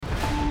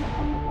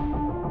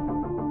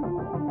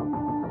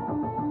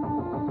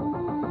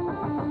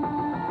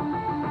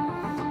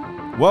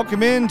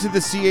Welcome into the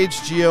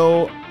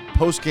CHGO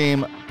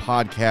postgame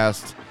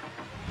podcast.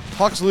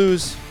 Hawks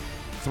lose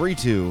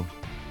 3-2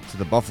 to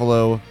the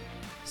Buffalo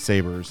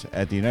Sabres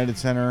at the United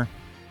Center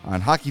on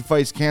Hockey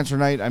Fights Cancer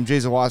Night. I'm Jay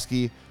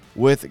Zawoski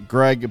with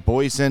Greg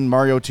Boyson.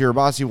 Mario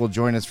Tirabassi will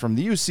join us from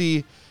the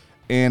UC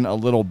in a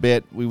little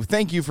bit. We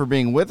thank you for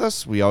being with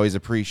us. We always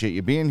appreciate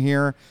you being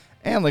here.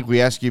 And like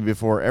we ask you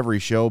before every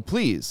show,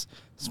 please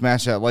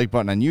smash that like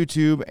button on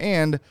YouTube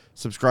and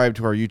subscribe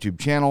to our YouTube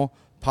channel.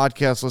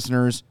 Podcast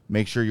listeners,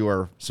 make sure you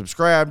are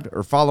subscribed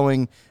or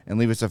following and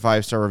leave us a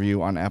 5-star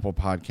review on Apple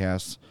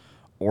Podcasts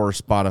or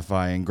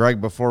Spotify. And Greg,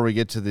 before we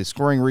get to the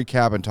scoring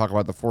recap and talk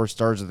about the 4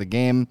 stars of the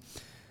game,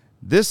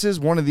 this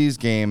is one of these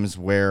games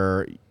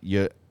where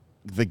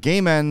the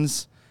game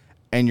ends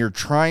and you're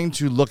trying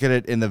to look at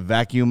it in the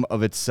vacuum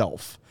of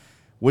itself,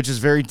 which is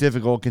very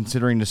difficult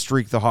considering the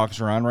streak the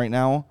Hawks are on right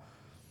now.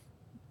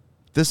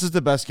 This is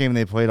the best game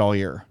they played all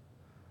year.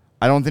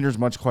 I don't think there's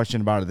much question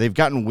about it. They've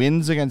gotten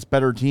wins against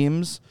better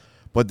teams,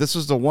 but this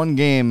was the one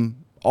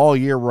game all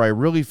year where I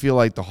really feel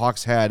like the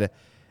Hawks had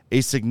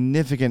a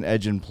significant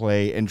edge in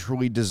play and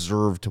truly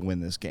deserved to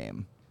win this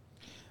game.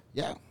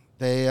 Yeah,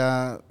 they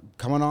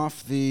coming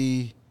off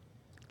the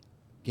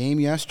game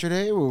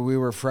yesterday where we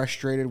were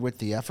frustrated with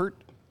the effort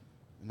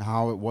and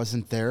how it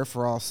wasn't there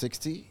for all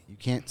 60. You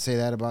can't say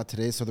that about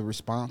today, so the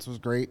response was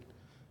great.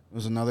 It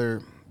was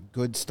another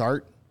good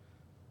start.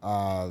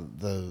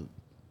 The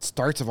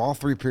starts of all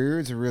 3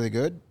 periods are really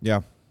good.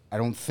 Yeah. I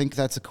don't think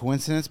that's a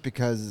coincidence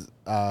because,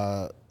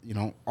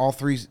 all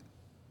 3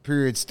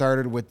 periods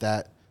started with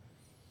that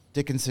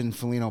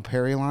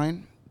Dickinson-Foligno-Perry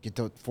line. Get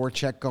the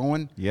forecheck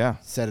going. Yeah.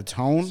 Set a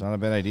tone. It's not a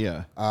bad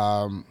idea.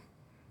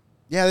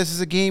 This is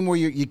a game where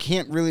you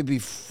can't really be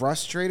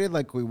frustrated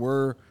like we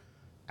were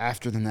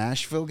after the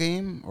Nashville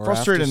game. Or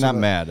frustrated, not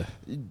mad.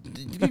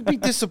 You'd be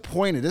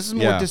disappointed. This is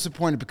more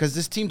disappointed because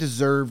this team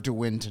deserved to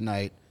win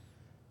tonight.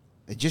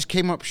 It just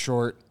came up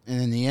short, and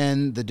in the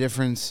end, the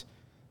difference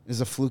is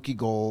a fluky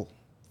goal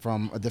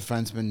from a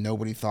defenseman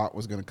nobody thought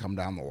was going to come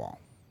down the wall.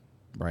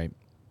 Right.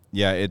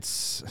 Yeah,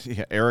 it's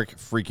Eric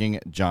freaking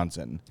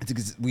Johnson.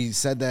 We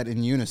said that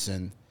in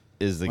unison.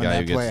 Is the when guy that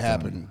who gets play done.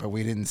 happened, but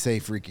we didn't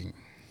say freaking.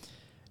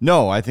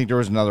 No, I think there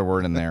was another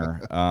word in there,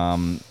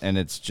 and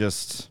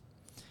it's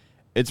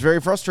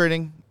very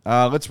frustrating.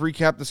 Let's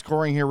recap the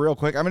scoring here real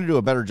quick. I'm going to do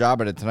a better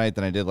job at it tonight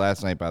than I did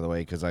last night, by the way,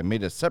 because I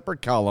made a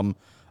separate column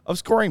of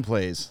scoring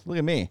plays. Look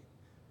at me.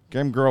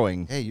 I'm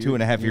growing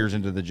 2.5 years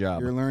into the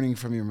job. You're learning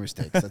from your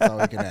mistakes. That's all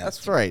we can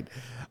ask. That's right.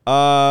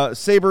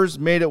 Sabres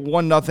made it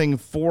 1-0,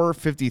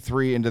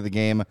 4:53 into the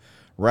game.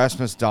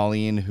 Rasmus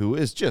Dahlin, who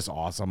is just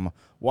awesome.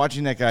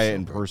 Watching that guy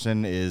in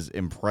person is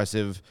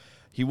impressive.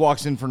 He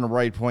walks in from the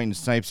right point and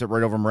snipes it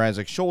right over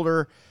Mrazek's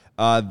shoulder.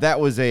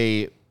 That was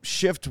a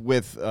shift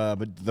with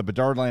the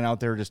Bedard line out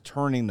there just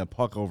turning the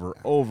puck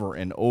over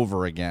and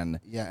over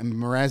again. Yeah, and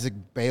Mrazek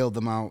bailed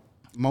them out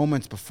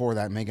moments before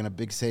that, making a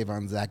big save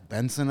on Zach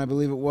Benson, I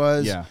believe it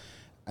was. Yeah.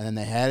 And then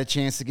they had a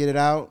chance to get it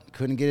out.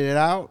 Couldn't get it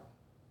out.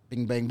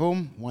 Bing, bang,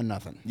 boom.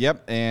 1-0.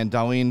 Yep, and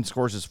Dahlin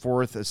scores his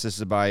 4th,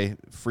 assisted by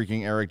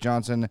freaking Eric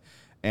Johnson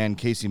and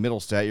Casey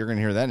Middlestat. You're going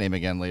to hear that name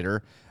again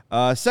later.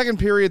 Second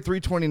period,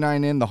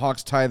 3:29 in. The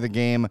Hawks tie the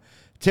game.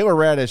 Taylor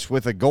Radish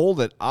with a goal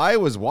that I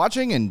was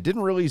watching and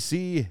didn't really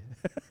see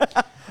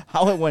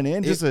how it went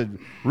in. Just a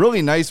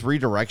really nice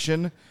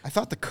redirection. I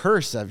thought the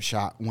Kurashev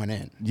shot went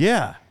in.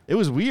 Yeah, it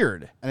was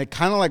weird. And it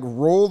kind of like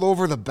rolled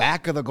over the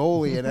back of the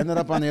goalie and ended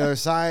up on the other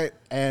side.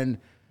 And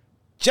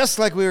just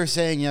like we were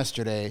saying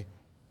yesterday,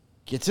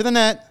 get to the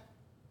net,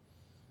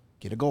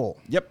 get a goal.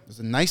 Yep. It was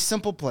a nice,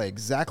 simple play.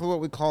 Exactly what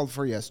we called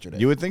for yesterday.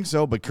 You would think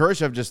so, but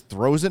Kurashev just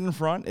throws it in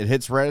front. It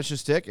hits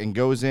Radish's stick and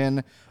goes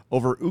in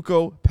over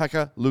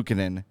Ukko-Pekka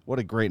Luukkonen. What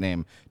a great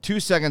name.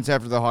 2 seconds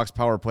after the Hawks'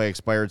 power play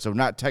expired, so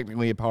not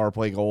technically a power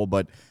play goal,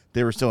 but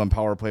they were still in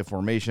power play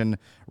formation.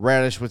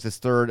 Radish with his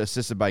 3rd,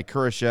 assisted by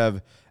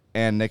Kurashev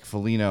and Nick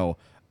Foligno.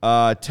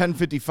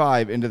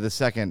 10:55 into the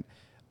second,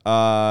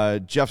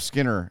 Jeff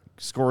Skinner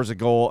scores a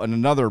goal, and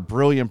another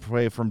brilliant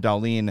play from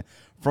Dahlin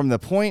from the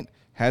point.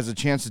 Has a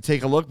chance to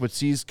take a look, but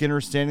sees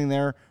Skinner standing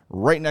there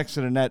right next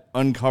to the net,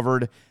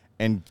 uncovered,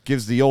 and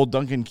gives the old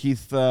Duncan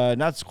Keith,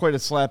 not quite a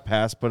slap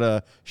pass, but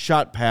a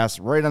shot pass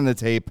right on the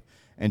tape,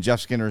 and Jeff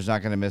Skinner's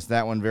not going to miss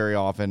that one very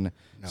often.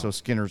 No. So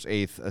Skinner's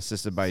 8th,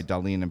 assisted by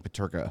Dahlin and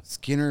Peterka.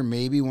 Skinner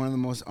may be one of the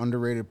most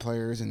underrated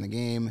players in the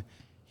game.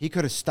 He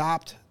could have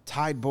stopped,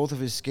 tied both of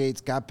his skates,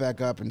 got back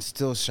up, and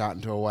still shot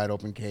into a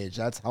wide-open cage.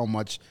 That's how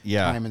much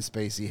time and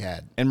space he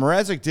had. And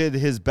Mrazek did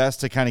his best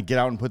to kind of get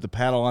out and put the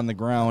paddle on the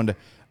ground,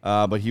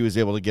 but he was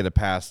able to get it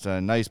past.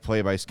 Nice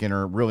play by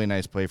Skinner. Really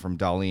nice play from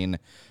Dahlin.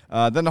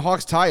 Then the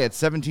Hawks tie at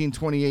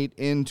 17:28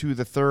 into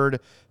the third.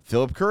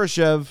 Philipp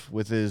Kurashev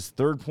with his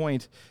 3rd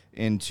point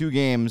in 2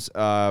 games.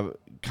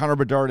 Connor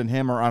Bedard and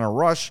him are on a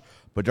rush.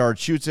 Bedard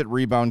shoots it.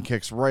 Rebound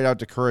kicks right out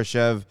to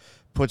Kurashev.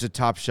 Puts it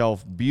top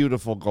shelf.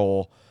 Beautiful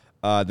goal.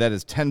 That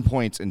is 10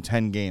 points in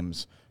 10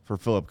 games for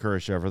Philipp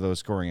Kurashev for those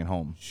scoring at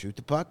home. Shoot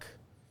the puck.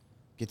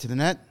 Get to the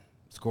net.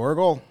 Score a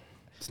goal.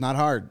 It's not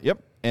hard.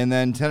 Yep. And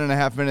then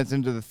 10.5 minutes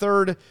into the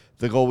third,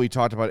 the goal we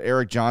talked about,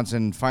 Erik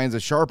Johnson finds a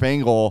sharp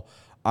angle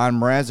on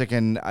Mrazek.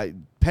 And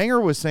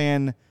Panger was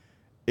saying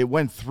it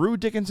went through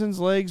Dickinson's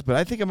legs, but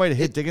I think it might have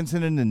hit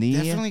Dickinson in the knee.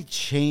 Definitely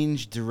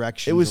changed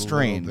direction. It was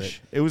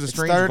strange. It was a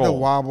strange started goal. to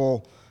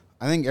wobble.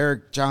 I think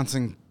Erik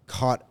Johnson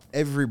caught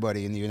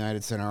everybody in the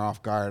United Center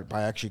off guard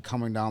by actually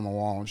coming down the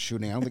wall and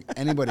shooting. I don't think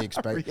anybody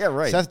expected. Yeah,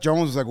 right. Seth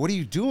Jones was like, "What are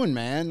you doing,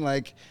 man?"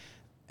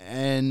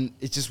 And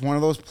it's just one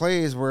of those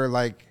plays where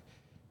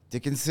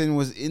Dickinson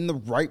was in the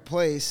right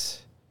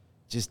place,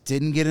 just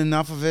didn't get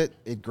enough of it.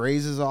 It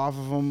grazes off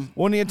of him.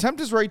 Well, and the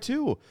attempt is right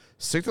too.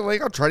 Stick the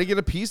leg out, try to get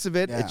a piece of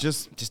it. Yeah. It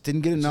just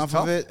didn't get enough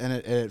of it, and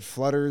it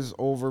flutters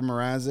over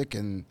Mrazek,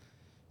 and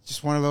it's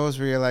just one of those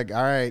where you're like,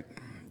 all right,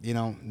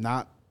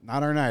 not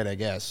our night, I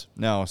guess.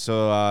 No,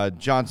 so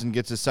Johnson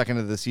gets his second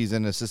of the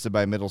season, assisted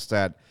by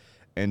Mittelstadt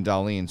and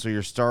Dahlin. So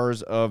your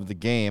stars of the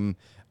game,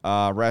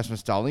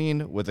 Rasmus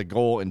Dahlin with a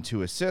goal and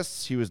 2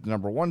 assists. He was the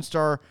number 1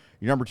 star.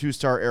 Your number 2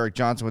 star, Erik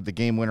Johnson, with the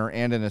game winner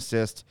and an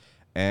assist.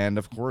 And,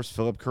 of course,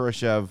 Philipp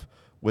Kurashev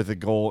with a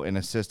goal and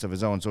assist of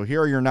his own. So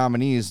here are your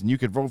nominees, and you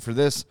could vote for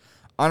this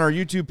on our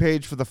YouTube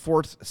page for the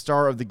 4th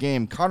star of the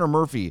game. Connor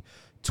Murphy,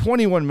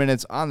 21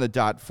 minutes on the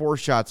dot, 4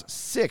 shots,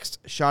 6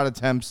 shot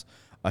attempts,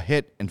 a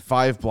hit, and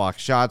 5 block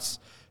shots.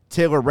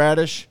 Taylor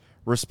Radish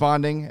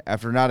responding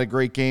after not a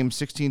great game,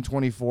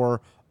 16-24,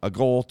 a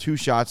goal, 2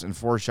 shots, and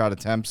 4 shot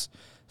attempts.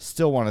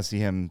 Still want to see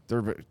him.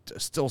 There were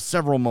still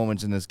several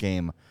moments in this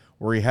game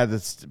where he had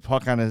this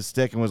puck on his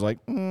stick and was like,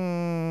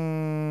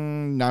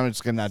 now I'm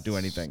just going to not do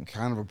anything.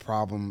 Kind of a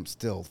problem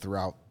still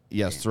throughout.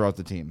 Yes, throughout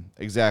the team.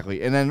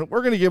 Exactly. And then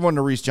we're going to give one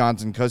to Reese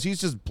Johnson because he's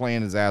just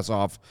playing his ass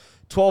off.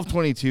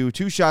 12-22,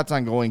 2 shots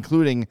on goal,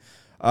 including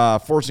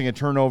forcing a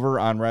turnover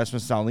on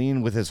Rasmus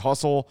Dahlin with his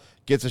hustle.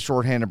 Gets a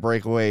shorthanded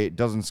breakaway,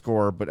 doesn't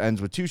score, but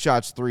ends with 2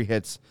 shots, 3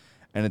 hits,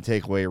 and a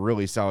takeaway. A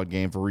really solid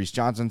game for Reese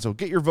Johnson. So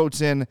get your votes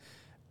in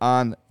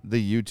on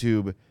the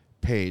YouTube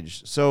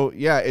page. So,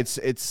 yeah,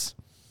 it's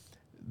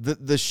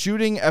the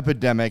shooting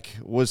epidemic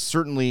was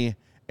certainly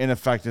in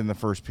effect in the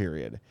first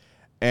period.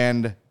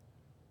 And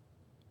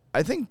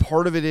I think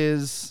part of it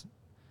is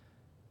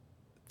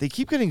they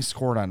keep getting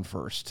scored on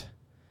first.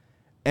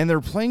 And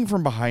they're playing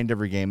from behind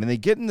every game. And they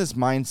get in this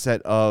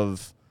mindset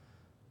of,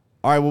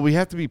 all right, well, we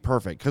have to be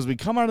perfect. Because we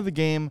come out of the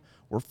game,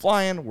 we're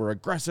flying, we're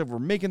aggressive, we're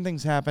making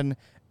things happen,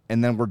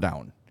 and then we're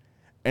down.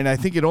 And I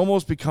think it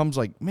almost becomes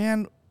like,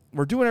 man,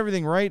 we're doing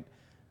everything right.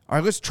 All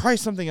right, let's try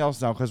something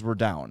else now because we're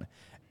down.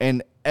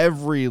 And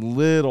every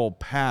little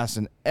pass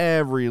and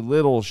every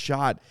little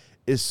shot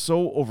is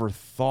so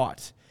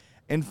overthought.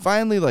 And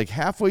finally, like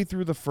halfway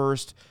through the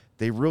first,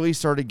 they really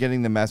started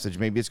getting the message.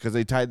 Maybe it's because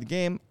they tied the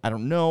game. I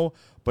don't know.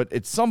 But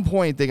at some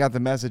point, they got the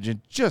message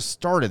and just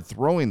started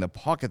throwing the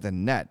puck at the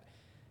net.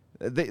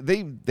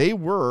 They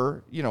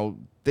were,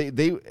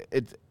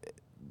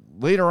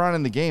 later on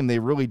in the game, they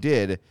really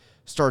did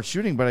start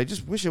shooting. But I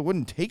just wish it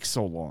wouldn't take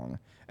so long.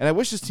 And I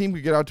wish this team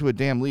could get out to a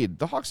damn lead.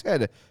 The Hawks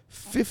had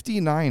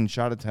 59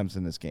 shot attempts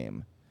in this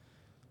game.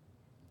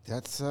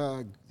 That's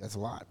a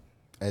lot.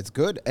 It's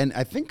good. And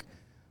I think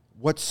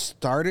what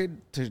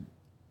started to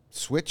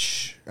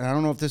switch, and I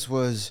don't know if this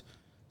was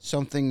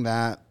something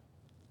that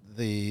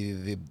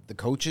the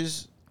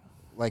coaches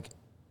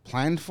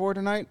planned for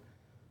tonight,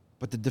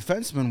 but the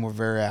defensemen were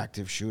very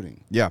active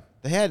shooting. Yeah.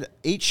 They had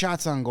 8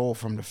 shots on goal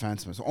from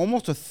defensemen. So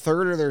almost a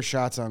third of their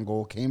shots on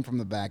goal came from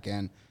the back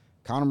end.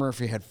 Connor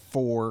Murphy had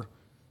 4.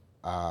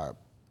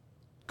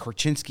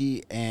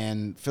 Korchinski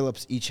and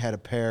Phillips each had a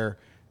pair,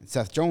 and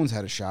Seth Jones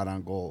had a shot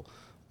on goal.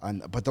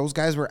 But those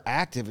guys were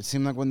active. It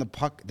seemed like when the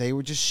puck, they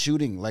were just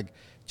shooting.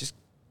 Just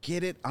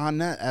get it on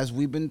net, as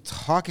we've been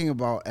talking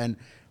about. And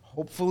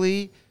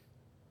hopefully,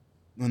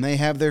 when they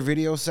have their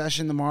video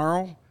session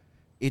tomorrow,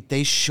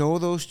 they show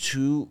those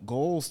 2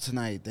 goals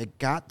tonight. They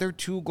got their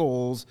 2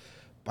 goals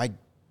by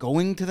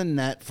going to the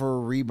net for a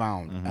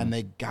rebound, and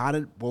they got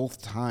it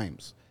both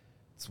times.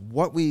 It's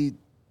what we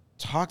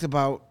talked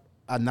about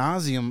ad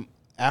nauseum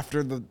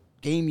after the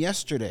game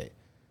yesterday.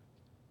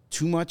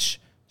 Too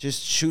much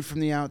just shoot from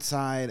the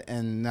outside,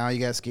 and now you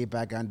got to skate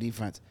back on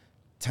defense.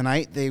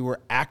 Tonight, they were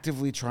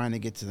actively trying to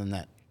get to the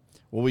net.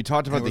 Well, we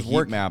talked about the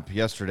heat map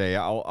yesterday.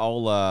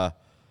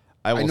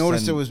 I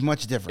noticed it was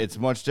much different. It's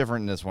much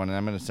different in this one, and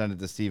I'm going to send it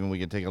to Steve, and we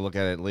can take a look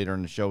at it later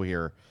in the show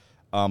here.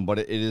 But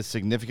it is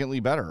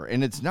significantly better,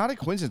 and it's not a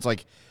coincidence.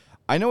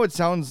 I know it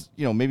sounds,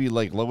 maybe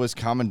like lowest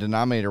common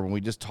denominator when we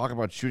just talk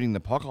about shooting the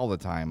puck all the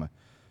time,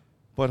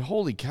 but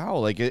holy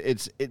cow,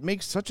 it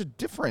makes such a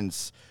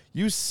difference.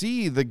 You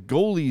see the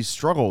goalies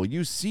struggle.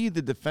 You see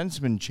the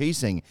defensemen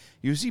chasing.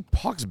 You see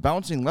pucks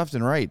bouncing left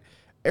and right.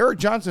 Erik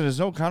Johnson is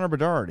no Connor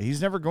Bedard.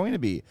 He's never going to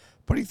be.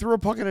 But he threw a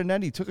puck at a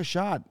net. He took a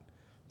shot.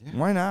 Yeah,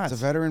 why not? It's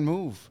a veteran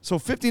move. So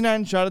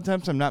 59 shot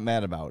attempts I'm not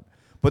mad about.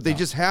 But they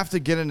just have to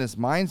get in this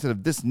mindset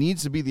of this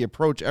needs to be the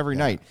approach every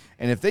night.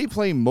 And if they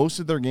play most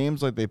of their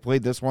games like they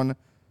played this one,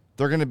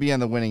 they're going to be on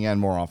the winning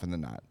end more often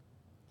than not.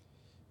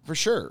 For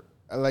sure.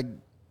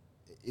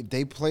 If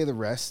they play the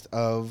rest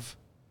of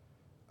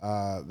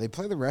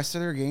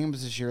their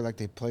games this year like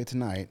they play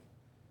tonight,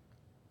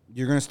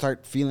 you're going to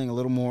start feeling a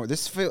little more.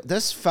 This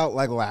felt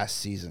like last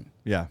season.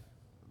 Yeah.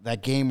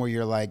 That game where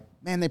you're like,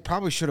 man, they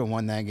probably should have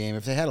won that game.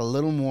 If they had a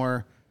little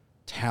more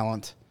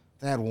talent,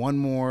 if they had one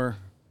more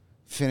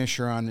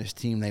finisher on this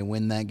team, they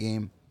win that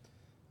game.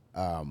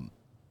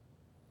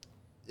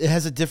 It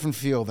has a different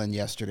feel than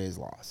yesterday's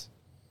loss.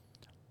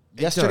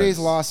 Yesterday's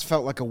loss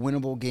felt like a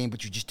winnable game,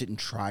 but you just didn't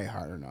try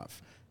hard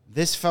enough.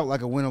 This felt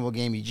like a winnable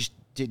game. You just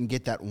didn't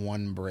get that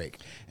one break.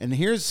 And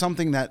here's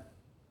something that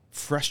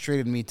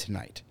frustrated me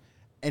tonight.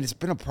 And it's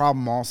been a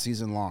problem all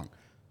season long.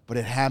 But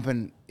it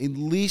happened at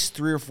least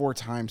 3 or 4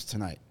 times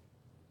tonight.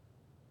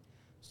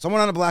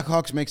 Someone on the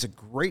Blackhawks makes a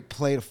great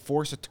play to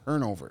force a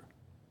turnover.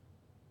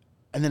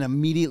 And then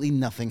immediately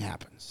nothing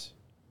happens.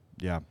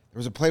 Yeah. There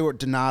was a play where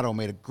Donato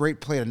made a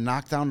great play to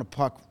knock down the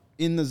puck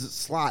in the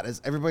slot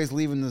as everybody's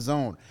leaving the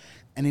zone.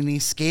 And then he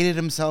skated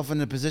himself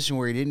in a position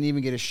where he didn't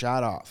even get a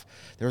shot off.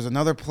 There was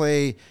another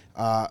play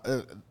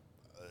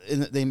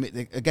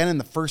again in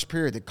the first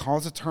period that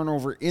calls a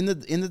turnover into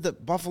the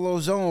Buffalo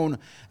zone,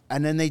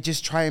 and then they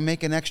just try and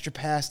make an extra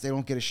pass. They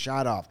don't get a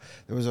shot off.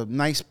 There was a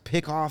nice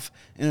pick off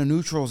in a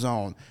neutral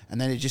zone, and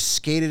then it just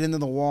skated into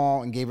the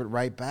wall and gave it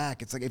right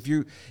back. It's like if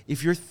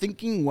you're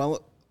thinking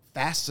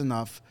fast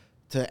enough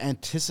to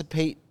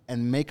anticipate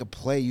and make a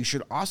play, you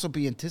should also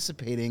be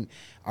anticipating,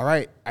 all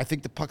right, I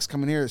think the puck's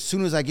coming here. As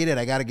soon as I get it,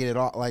 I got to get it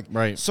off. Like,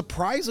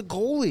 surprise a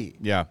goalie.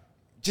 Yeah.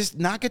 Just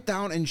knock it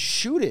down and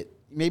shoot it.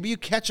 Maybe you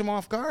catch him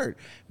off guard.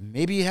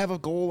 Maybe you have a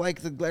goal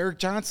like the Eric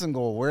Johnson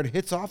goal where it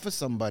hits off of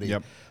somebody.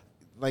 Yep.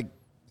 Like,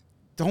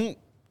 don't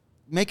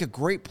make a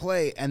great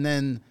play and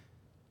then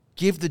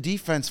give the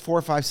defense 4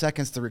 or 5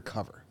 seconds to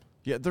recover.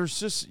 Yeah,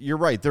 you're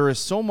right. There is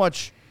so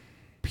much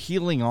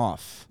peeling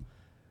off.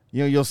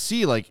 You know, you'll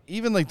see,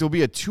 even there'll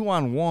be a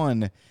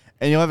 2-on-1,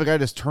 and you'll have a guy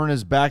just turn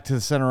his back to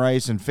the center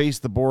ice and face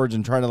the boards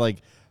and try to,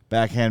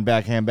 backhand,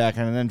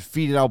 and then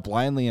feed it out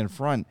blindly in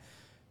front.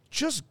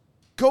 Just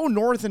go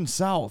north and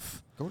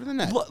south. Go to the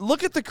net.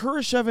 Look at the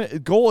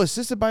Kurashev goal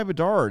assisted by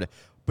Bedard.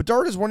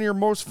 Bedard is one of your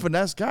most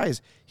finesse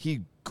guys.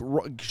 He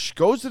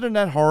goes to the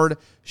net hard,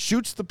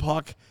 shoots the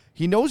puck.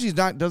 He knows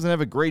doesn't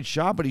have a great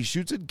shot, but he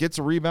shoots it, gets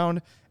a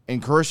rebound,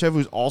 and Kurashev,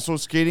 who's also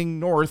skating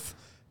north,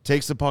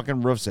 takes the puck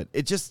and roofs it.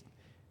 It's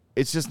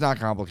just not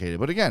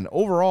complicated. But again,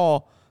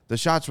 overall, the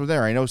shots were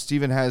there. I know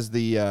Steven has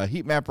the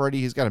heat map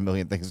ready. He's got a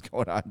million things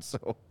going on.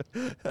 So,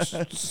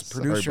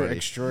 producer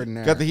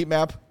extraordinaire. Got the heat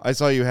map? I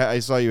saw you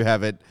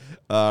have it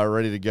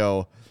ready to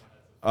go.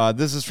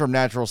 This is from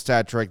Natural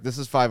Stat Trick. This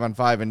is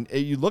 5-on-5, and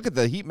you look at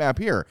the heat map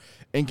here.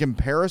 In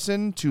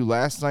comparison to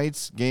last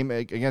night's game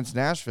against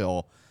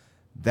Nashville,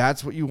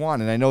 that's what you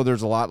want. And I know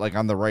there's a lot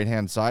on the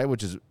right-hand side,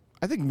 which is,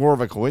 I think, more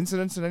of a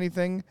coincidence than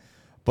anything.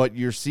 But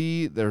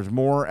there's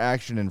more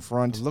action in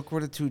front. Look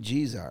where the 2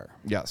 Gs are.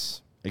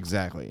 Yes,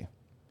 exactly.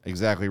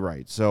 Exactly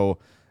right. So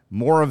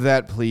more of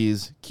that,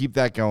 please. Keep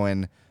that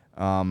going.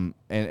 And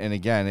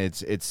again,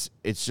 it's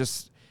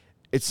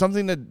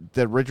something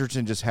that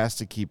Richardson just has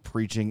to keep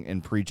preaching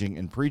and preaching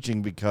and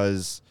preaching,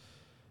 because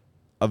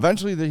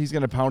eventually he's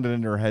going to pound it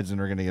into their heads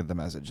and they're going to get the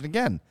message. And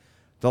again,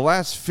 the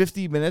last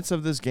 50 minutes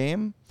of this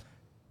game,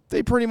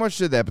 they pretty much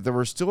did that, but there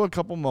were still a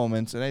couple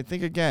moments, and I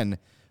think, again,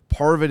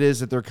 part of it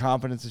is that their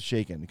confidence is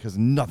shaken because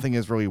nothing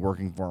is really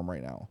working for them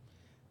right now.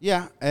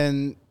 Yeah,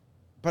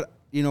 but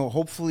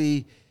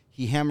hopefully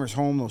he hammers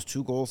home those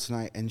 2 goals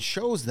tonight and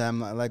shows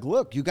them,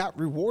 look, you got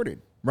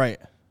rewarded. Right.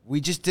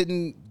 We just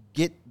didn't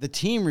get the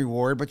team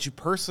reward, but you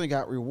personally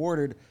got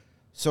rewarded.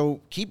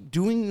 So keep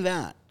doing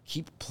that.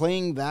 Keep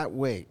playing that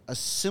way. A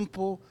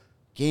simple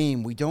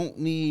game. We don't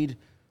need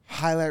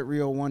highlight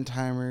reel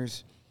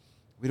one-timers.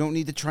 We don't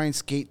need to try and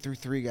skate through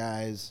 3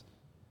 guys.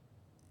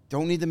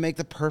 Don't need to make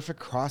the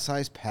perfect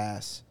cross-ice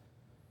pass.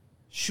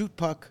 Shoot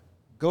puck,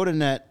 go to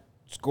net,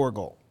 score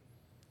goal.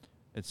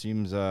 It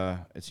seems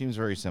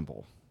very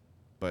simple,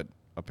 but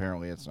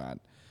apparently it's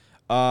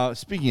not.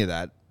 Speaking of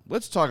that,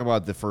 let's talk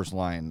about the first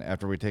line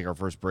after we take our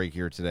first break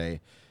here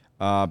today,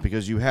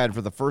 because you had,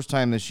 for the first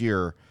time this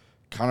year,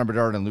 Connor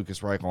Bedard and Lucas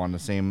Reichel on the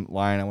same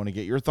line. I want to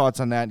get your thoughts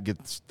on that,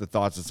 get the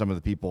thoughts of some of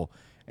the people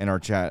in our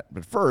chat.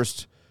 But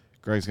first,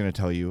 Greg's going to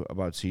tell you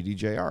about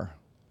CDJR.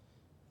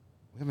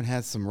 We haven't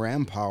had some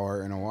ram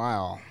power in a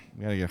while.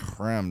 We got to get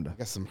rammed. We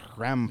got some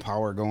ram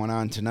power going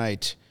on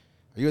tonight.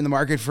 Are you in the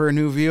market for a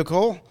new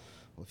vehicle?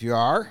 Well, if you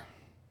are,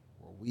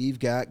 we've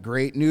got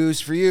great news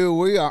for you.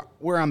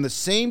 We're on the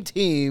same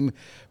team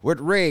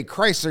with Ray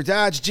Chrysler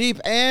Dodge Jeep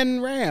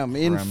and Ram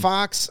in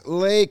Fox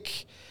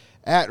Lake.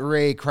 At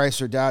Ray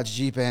Chrysler Dodge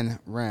Jeep and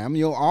Ram,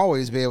 you'll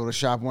always be able to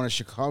shop one of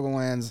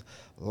Chicagoland's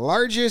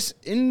largest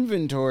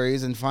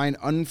inventories and find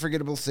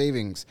unforgettable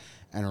savings.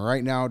 And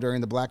right now,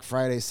 during the Black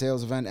Friday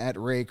sales event at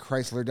Ray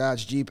Chrysler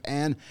Dodge Jeep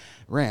and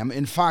Ram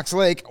in Fox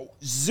Lake,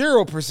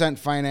 0%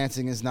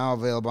 financing is now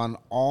available on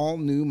all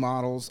new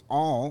models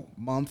all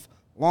month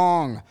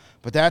long.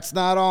 But that's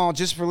not all.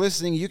 Just for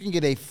listening, you can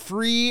get a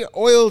free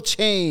oil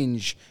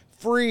change.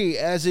 Free,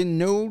 as in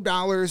no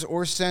dollars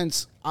or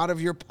cents out of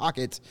your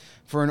pocket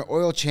for an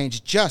oil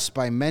change, just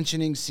by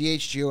mentioning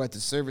CHGO at the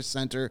service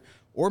center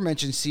or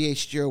mention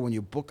CHGO when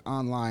you book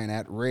online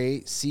at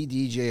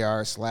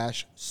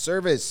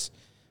raycdjr/service.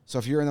 So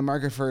if you're in the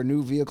market for a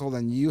new vehicle,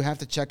 then you have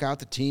to check out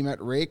the team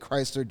at Ray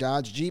Chrysler,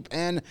 Dodge, Jeep,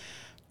 and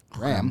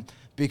Ram,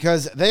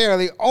 because they are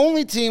the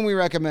only team we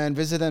recommend.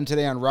 Visit them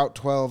today on Route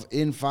 12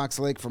 in Fox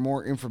Lake for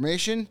more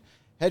information.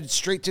 Head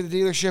straight to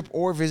the dealership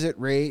or visit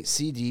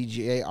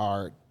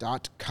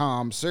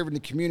raycdjr.com, serving the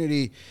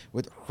community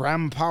with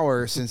Ram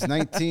power since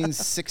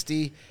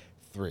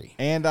 1963.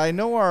 And I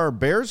know our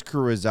Bears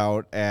crew is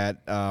out at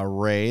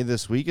Ray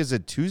this week. Is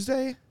it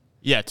Tuesday?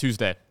 Yeah,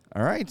 Tuesday.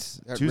 All right.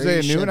 At Tuesday Ray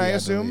at noon, Chevy, I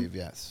assume? believe,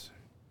 yes.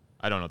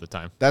 I don't know the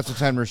time. That's what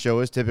time their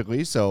show is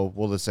typically, so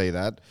we'll just say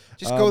that.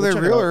 Just go there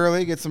check real it out.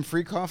 early, get some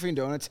free coffee and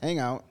donuts, hang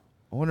out.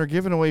 Oh, and they're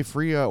giving away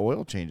free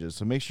oil changes,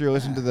 so make sure you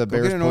listen to the Go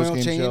Bears get an oil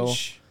postgame show.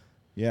 change.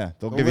 Yeah,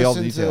 they'll Go give you all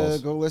the listen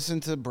details. go listen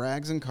to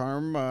Braggs and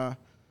Carm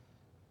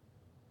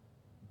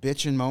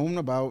bitch and moan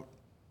about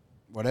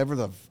whatever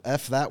the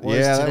F that was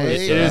Yeah, that today.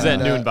 was- It is at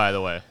And, noon, by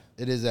the way.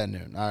 It is at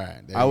noon. All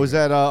right. there I you was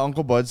go. at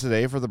Uncle Bud's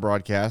today for the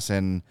broadcast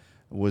and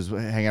was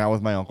hanging out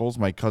with my uncles.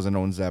 My cousin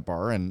owns that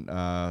bar, and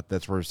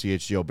that's where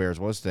CHGO Bears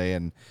was today.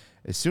 And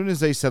as soon as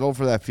they settled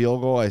for that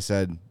field goal, I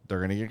said, they're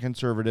going to get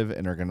conservative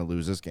and they're going to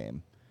lose this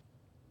game.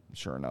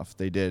 Sure enough,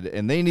 they did.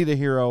 And they need a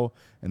hero,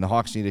 and the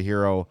Hawks need a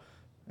hero.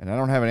 And I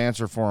don't have an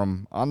answer for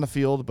them on the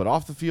field, but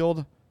off the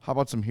field, how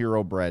about some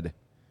hero bread?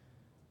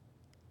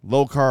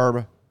 Low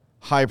carb,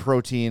 high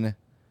protein.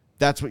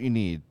 That's what you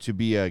need to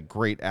be a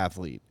great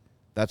athlete.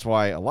 That's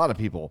why a lot of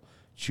people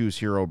choose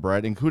hero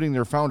bread, including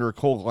their founder,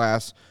 Cole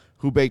Glass,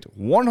 who baked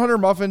 100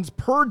 muffins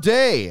per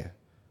day.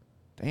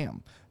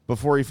 Damn.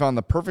 Before he found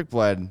the perfect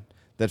bread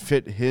that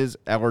fit his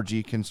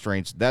allergy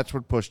constraints. That's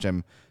what pushed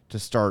him to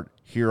start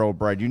Hero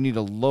Bread. You need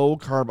a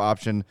low-carb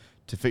option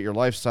to fit your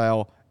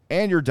lifestyle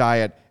and your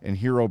diet, and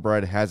Hero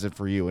Bread has it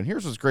for you. And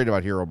here's what's great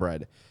about Hero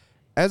Bread.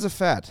 As a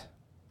fat,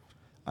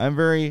 I'm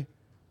very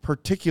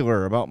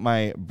particular about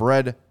my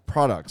bread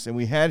products. And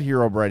we had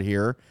Hero Bread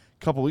here a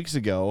couple weeks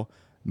ago,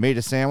 made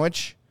a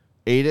sandwich,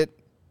 ate it,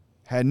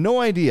 had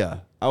no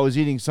idea I was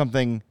eating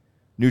something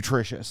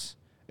nutritious.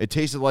 It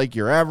tasted like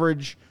your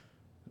average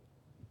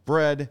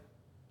bread,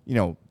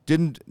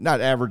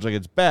 not average like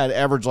it's bad,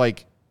 average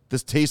like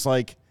this tastes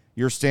like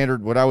your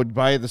standard, what I would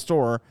buy at the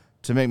store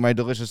to make my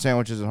delicious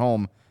sandwiches at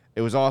home.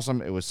 It was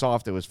awesome. It was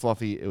soft. It was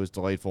fluffy. It was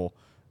delightful,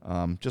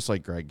 just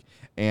like Greg.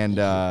 And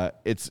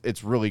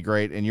it's really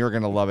great, and you're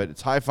going to love it.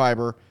 It's high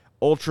fiber,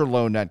 ultra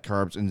low net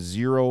carbs, and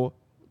 0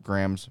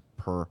 grams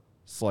per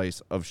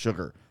slice of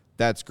sugar.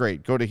 That's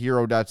great. Go to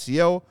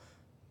hero.co,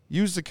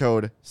 use the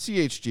code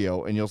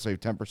CHGO, and you'll save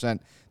 10%.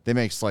 They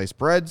make sliced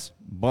breads,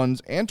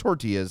 buns, and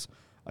tortillas.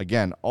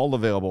 Again, all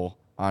available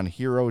on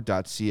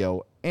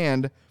hero.co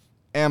and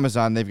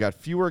Amazon. They've got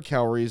fewer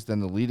calories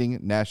than the leading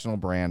national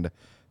brand,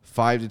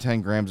 5 to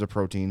 10 grams of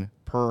protein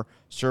per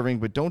serving.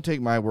 But don't take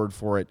my word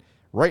for it.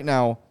 Right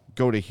now,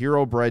 go to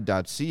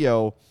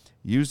herobread.co,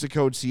 use the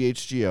code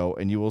CHGO,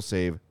 and you will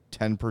save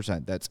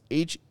 10%. That's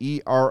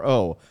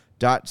HERO.co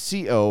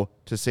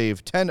to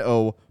save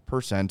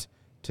 10%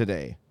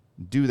 today.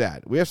 Do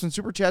that. We have some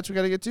super chats we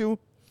got to get to.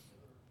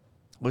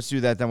 Let's do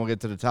that, then we'll get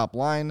to the top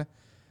line.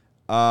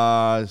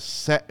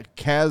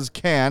 Kaz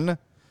Can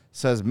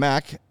says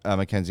Mac,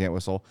 Mackenzie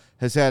Entwistle,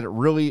 has had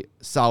really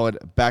solid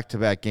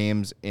back-to-back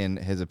games in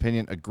his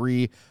opinion.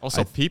 Agree.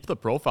 Also, peep the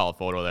profile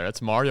photo there.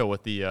 It's Mario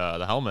with the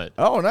helmet.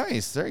 Oh,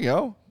 nice. There you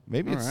go.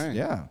 Maybe All it's, right.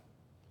 yeah.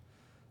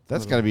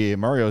 That's got to be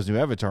Mario's new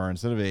avatar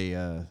instead of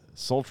a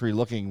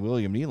sultry-looking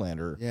William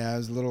Nylander. Yeah, I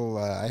was a little.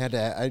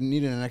 I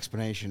needed an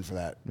explanation for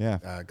that. Yeah.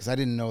 Because I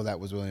didn't know that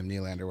was William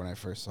Nylander when I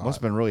first saw Must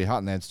have it. been really hot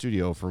in that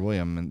studio for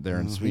William there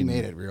in He Sweden.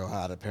 made it real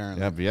hot,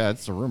 apparently. Yeah,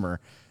 it's a rumor.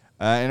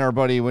 And our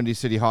buddy Windy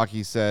City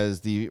Hockey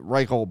says the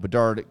Reichel,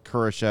 Bedard,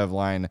 Kurashev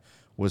line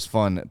was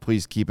fun.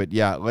 Please keep it.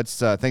 Yeah, let's.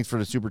 Thanks for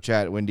the super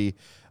chat, Windy.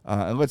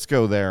 And let's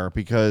go there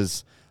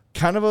because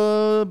kind of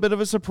a bit of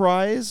a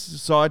surprise.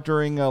 Saw it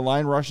during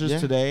line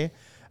rushes today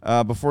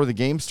before the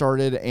game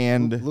started,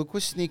 and Luke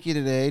was sneaky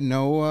today.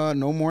 No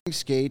morning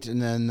skate,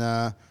 and then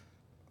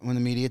when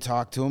the media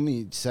talked to him,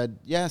 he said,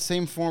 "Yeah,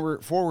 same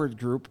forward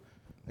group."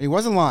 He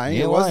wasn't lying.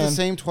 He It ain't was lying. the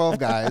same 12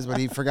 guys, but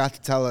he forgot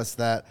to tell us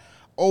that.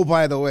 Oh,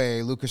 by the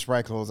way, Lucas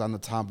Reichel is on the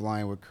top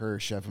line with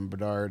Kurashev and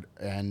Bedard,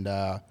 and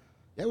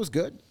it was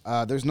good.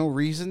 There's no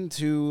reason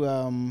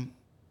to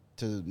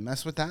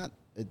mess with that.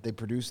 They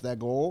produced that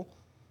goal.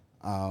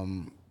 They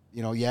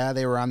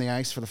were on the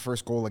ice for the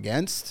first goal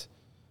against,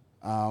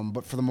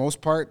 but for the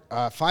most part,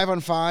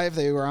 5-on-5,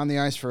 they were on the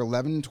ice for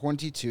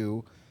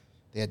 11-22.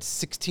 They had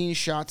 16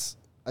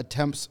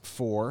 attempts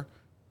for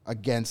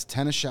against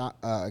 10 shot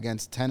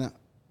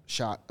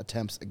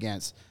attempts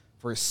against,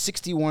 for a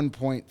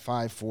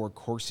 61.54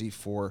 Corsi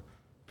for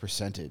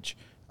percentage.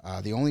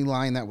 The only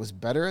line that was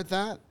better at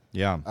that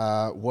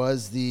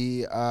was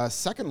the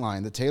second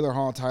line, the Taylor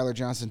Hall, Tyler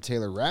Johnson,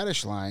 Taylor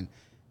Radish line,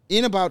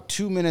 in about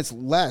 2 minutes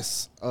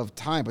less of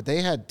time. But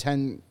they had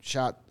 10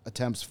 shot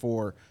attempts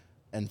for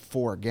and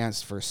 4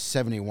 against for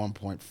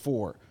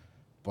 71.4.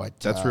 But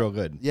that's real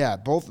good. Yeah,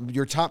 both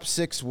your top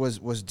 6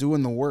 was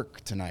doing the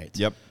work tonight.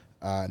 Yep.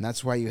 and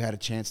that's why you had a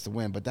chance to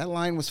win. But that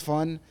line was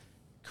fun,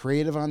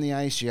 creative on the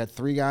ice. You had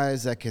three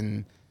guys that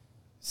can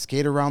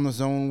skate around the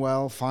zone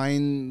well,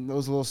 find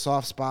those little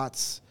soft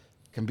spots,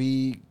 can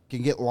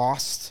get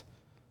lost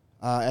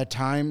at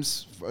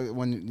times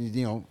when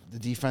the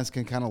defense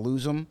can kind of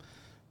lose them.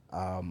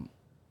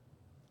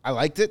 I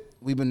liked it.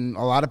 A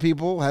lot of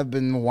people have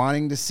been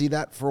wanting to see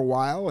that for a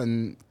while,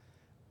 and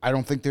I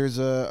don't think there's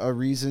a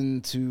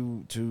reason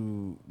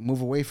to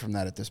move away from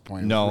that at this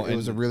point. No, it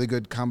was a really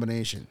good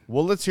combination.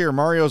 Well, let's hear.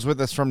 Mario's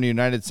with us from the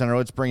United Center.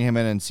 Let's bring him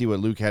in and see what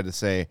Luke had to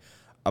say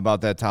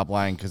about that top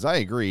line, because I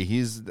agree.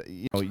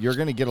 You're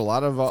going to get a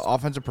lot of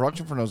offensive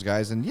production from those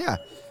guys, and yeah,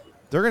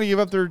 they're going to give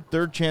up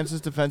their chances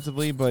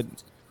defensively, but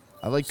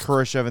I like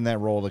Kurashev in that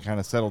role to kind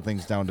of settle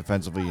things down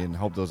defensively and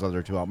help those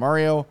other two out.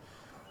 Mario,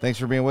 thanks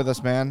for being with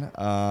us, man.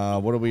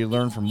 What did we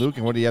learn from Luke,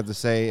 and what do you have to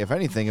say, if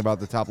anything, about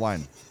the top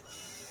line?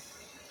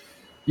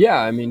 Yeah,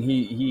 I mean,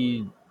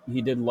 he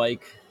did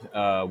like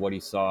what he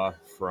saw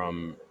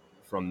from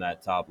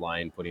that top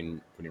line,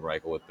 putting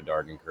Reichel with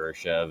Bedard and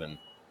Kurashev, and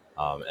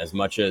as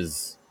much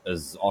as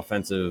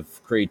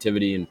offensive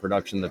creativity and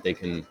production that they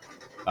can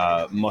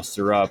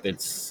muster up,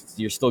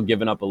 you're still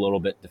giving up a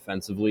little bit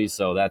defensively.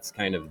 So that's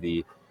kind of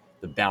the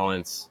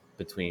balance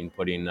between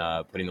putting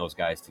those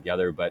guys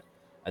together. But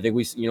I think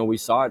we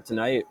saw it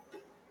tonight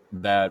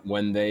that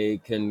when they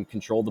can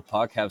control the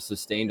puck, have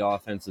sustained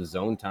offensive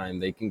zone time,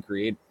 they can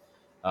create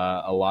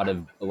a lot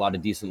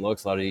of decent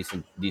looks, a lot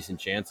of decent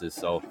chances.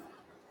 So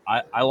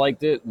I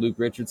liked it. Luke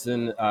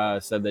Richardson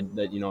said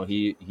that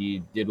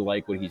he did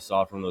like what he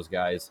saw from those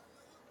guys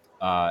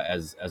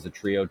as a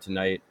trio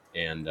tonight,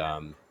 and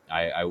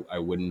I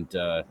wouldn't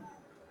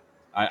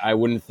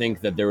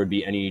think that there would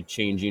be any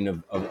changing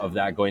of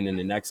that going in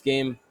the next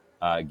game,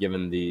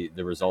 given the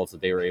results that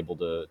they were able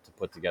to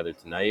put together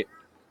tonight.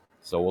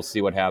 So we'll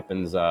see what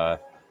happens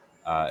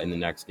in the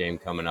next game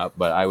coming up.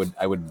 But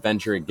I would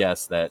venture a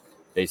guess that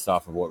based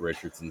off of what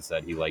Richardson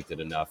said, he liked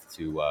it enough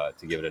to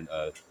give it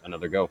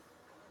another go.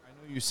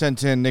 I know you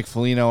sent in Nick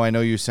Foligno. I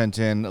know you sent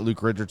in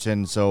Luke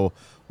Richardson. So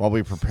while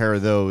we prepare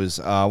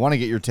those, I want to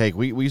get your take.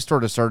 We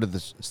sort of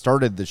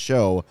started the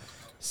show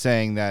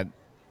saying that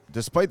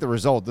despite the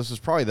result, this was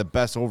probably the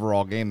best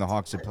overall game the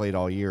Hawks had played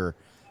all year.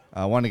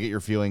 I want to get your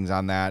feelings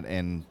on that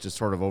and just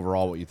sort of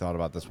overall what you thought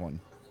about this one.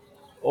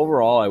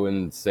 Overall, I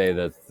wouldn't say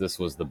that this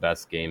was the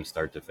best game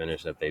start to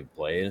finish that they've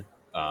played.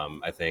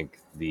 I think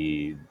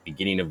the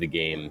beginning of the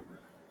game,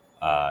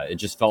 it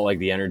just felt like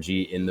the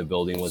energy in the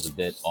building was a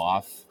bit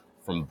off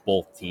from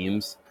both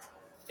teams,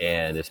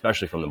 and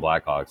especially from the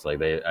Blackhawks.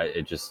 Like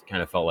it just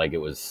kind of felt like it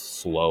was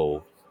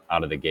slow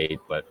out of the gate,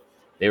 but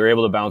they were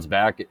able to bounce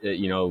back.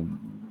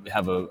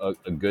 Have a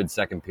good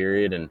second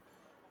period, and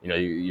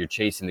you're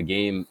chasing the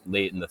game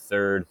late in the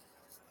third.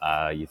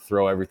 You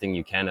throw everything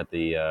you can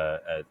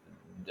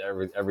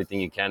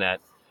everything you can at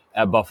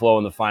Buffalo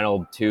in the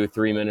final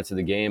 2-3 minutes of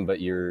the game, but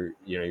you're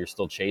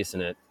still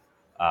chasing it.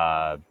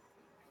 I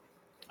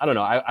don't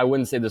know. I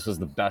wouldn't say this was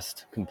the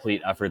best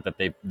complete effort that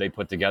they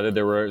put together.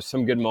 There were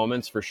some good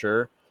moments for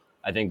sure.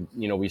 I think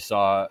we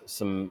saw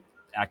some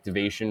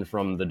activation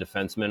from the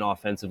defensemen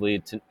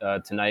offensively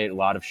tonight. A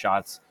lot of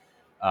shots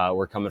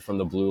were coming from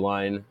the blue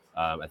line.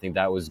 I think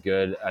that was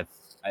good.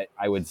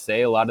 I would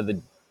say a lot of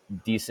the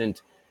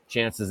decent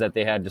chances that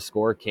they had to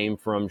score came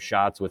from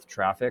shots with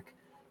traffic.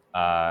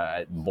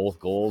 Both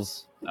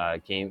goals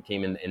came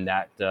in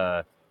that,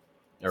 the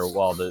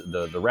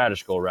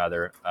Radish goal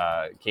rather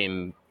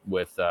came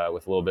with a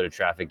little bit of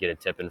traffic, get a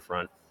tip in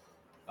front.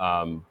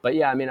 But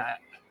yeah, I mean,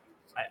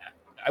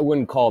 I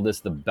wouldn't call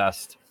this the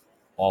best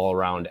all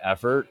around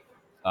effort,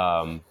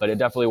 but it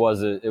definitely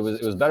was. It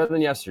was better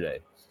than yesterday.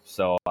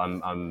 So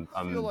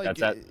like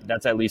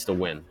that's at least a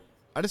win.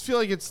 I just feel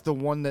like it's the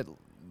one that,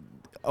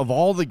 of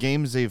all the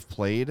games they've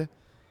played,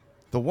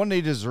 the one they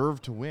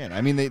deserve to win.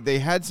 I mean, they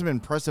had some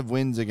impressive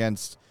wins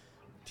against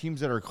teams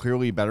that are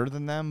clearly better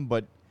than them,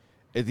 but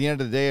at the end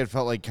of the day, it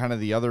felt like kind of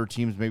the other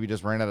teams maybe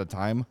just ran out of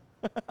time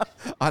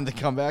on the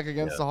comeback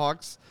against the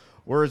Hawks.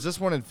 Whereas this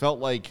one, it felt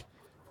like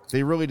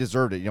they really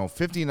deserved it.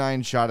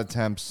 59 shot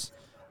attempts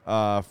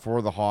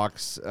for the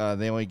Hawks.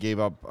 They only gave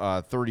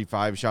up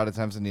 35 shot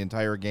attempts in the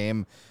entire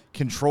game,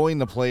 controlling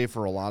the play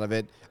for a lot of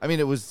it. I mean,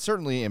 it was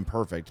certainly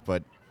imperfect,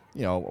 but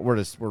we're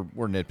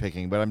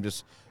nitpicking. But I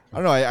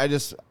don't know. I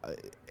just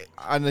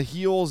on the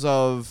heels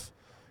of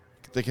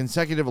the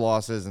consecutive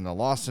losses and the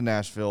loss to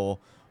Nashville,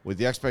 with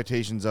the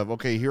expectations of,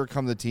 okay, here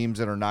come the teams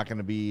that are not going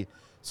to be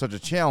such a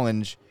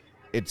challenge,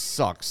 it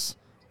sucks.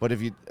 But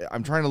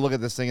I'm trying to look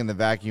at this thing in the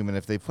vacuum, and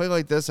if they play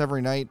like this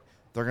every night,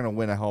 they're going to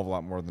win a hell of a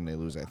lot more than they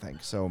lose, I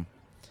think. So,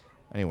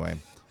 anyway,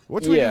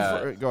 what's we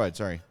do? Go ahead.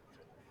 Sorry.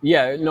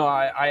 Yeah, no,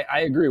 I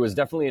agree. It was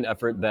definitely an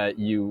effort that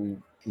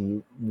you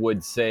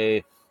would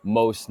say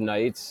most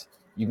nights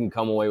you can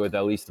come away with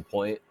at least a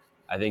point.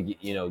 I think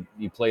you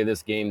play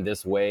this game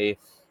this way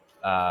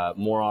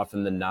more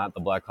often than not,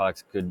 the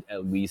Blackhawks could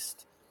at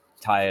least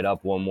tie it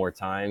up one more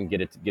time,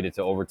 get it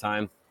to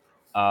overtime.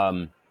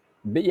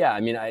 But yeah, I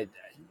mean, I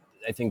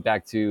think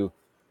back to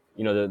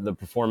the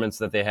performance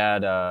that they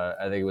had.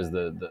 I think it was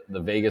the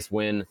Vegas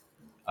win.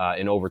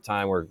 in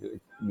overtime where,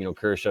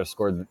 Kurashev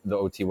scored the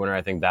OT winner.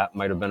 I think that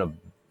might have been a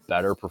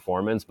better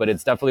performance, but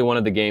it's definitely one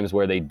of the games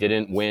where they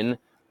didn't win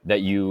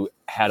that you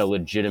had a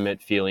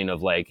legitimate feeling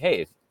of like,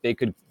 hey, they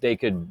could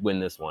win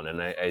this one.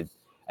 And I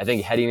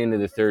think heading into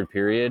the third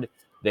period,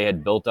 they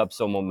had built up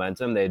some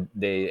momentum.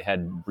 They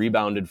had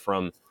rebounded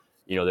from,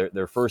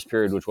 their first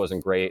period, which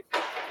wasn't great.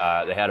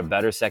 They had a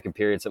better second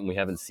period, something we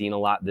haven't seen a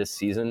lot this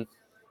season.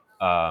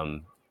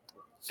 And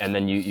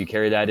then you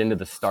carry that into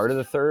the start of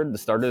the third. The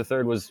start of the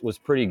third was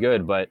pretty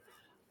good, but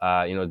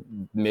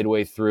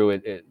midway through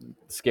the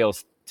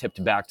scales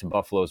tipped back to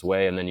Buffalo's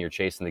way, and then you're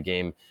chasing the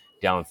game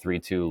down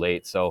 3-2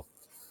 late. So,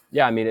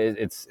 yeah, I mean,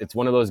 it's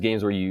one of those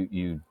games where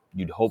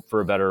you'd hope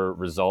for a better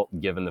result,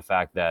 given the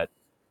fact that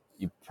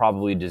you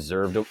probably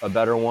deserved a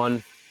better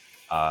one.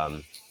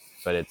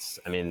 But it's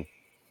one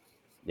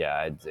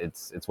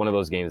of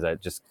those games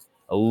that just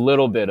a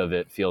little bit of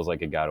it feels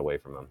like it got away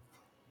from them.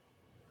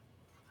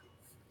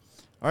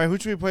 All right, who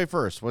should we play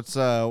first?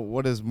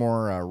 What is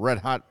more red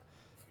hot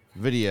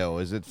video?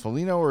 Is it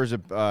Foligno or is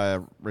it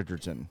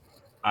Richardson?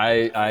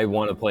 I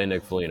want to play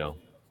Nick Foligno.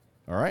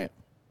 All right.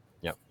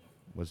 Yep.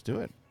 Let's do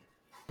it.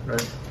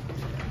 Right.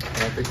 I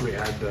don't think we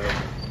had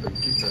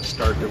the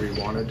start that we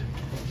wanted,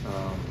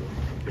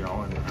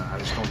 and I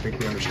just don't think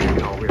we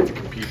understand how we have to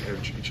compete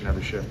each and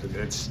every shift.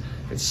 It's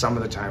some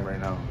of the time right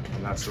now,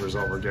 and that's the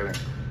result we're getting.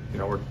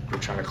 We're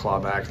trying to claw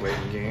back late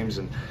in games,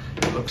 and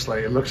it looks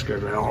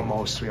good.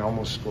 Right? We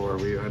almost score.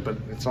 But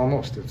it's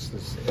no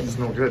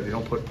good. You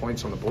don't put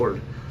points on the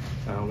board.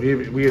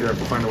 We either have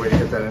to find a way to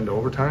get that into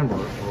overtime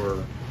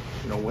or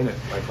win it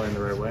by playing the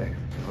right way.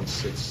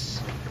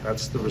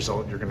 That's the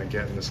result you're going to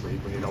get in this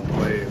league when you don't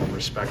play and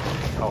respect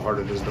how hard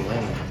it is to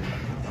win.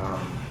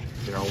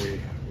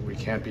 We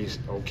can't be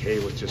okay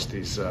with just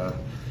these.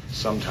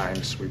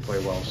 Sometimes we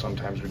play well.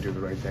 Sometimes we do the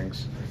right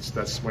things.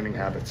 That's winning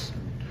habits.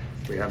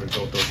 We haven't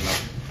built those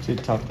enough. Is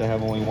it tough to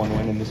have only one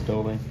win in this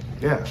building?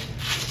 Yeah,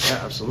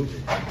 absolutely.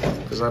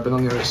 Because I've been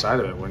on the other side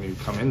of it when you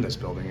come in this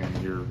building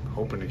and you're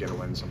hoping to get a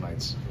win some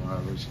nights.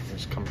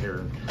 Just come here.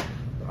 And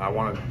I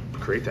want to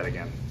create that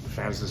again. The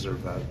fans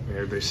deserve that.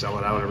 They sell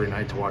it out every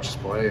night to watch us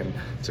play, and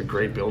it's a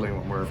great building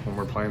when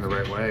we're playing the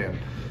right way. And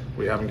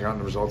we haven't gotten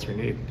the results we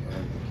need,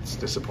 and it's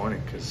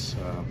disappointing because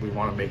we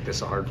want to make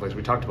this a hard place.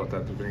 We talked about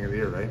that at the beginning of the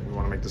year, right? We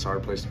want to make this a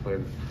hard place to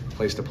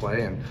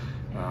play, and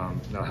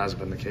that hasn't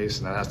been the case,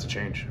 and that has to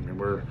change. I mean,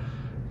 we're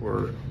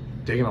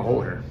digging a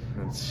hole here,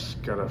 and it's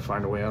got to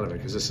find a way out of it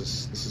because this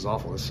is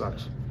awful. This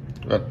sucks.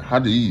 But how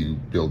do you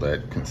build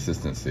that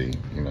consistency?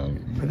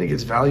 I think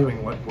it's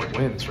valuing what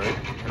wins, right?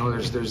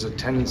 There's a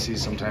tendency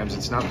sometimes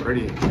it's not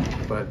pretty,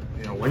 but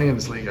winning in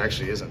this league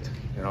actually isn't.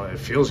 It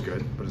feels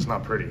good, but it's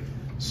not pretty.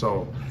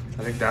 So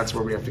I think that's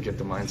where we have to get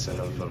the mindset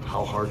of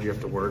how hard you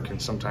have to work,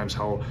 and sometimes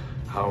how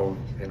I don't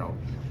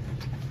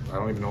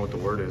even know what the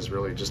word is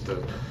really, just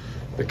the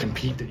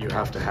compete that you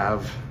have to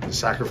have, the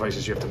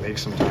sacrifices you have to make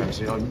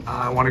sometimes.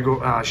 I want to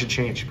go, I should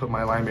change, put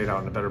my line mate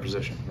out in a better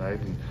position, right?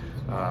 And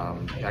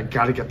I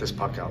got to get this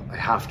puck out. I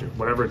have to,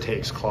 whatever it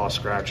takes, claw,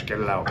 scratch, get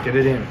it out, get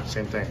it in,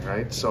 same thing,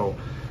 right? So,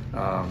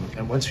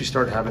 and once we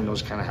start having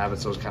those kind of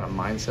habits, those kind of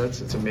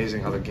mindsets, it's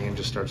amazing how the game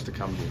just starts to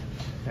come to you.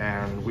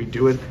 And we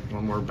do it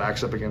when we're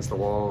backs up against the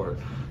wall,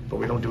 but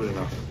we don't do it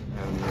enough.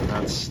 And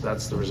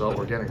that's the result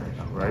we're getting right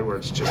now, right? Where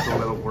it's just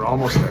we're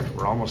almost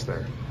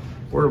there.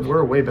 We're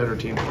a way better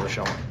team than we're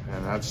showing,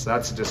 and that's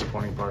the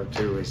disappointing part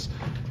too. Is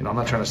I'm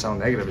not trying to sound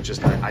negative. It's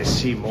just I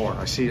see more.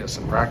 I see us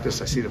in practice.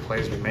 I see the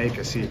plays we make.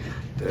 I see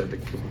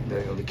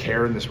the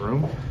care in this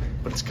room,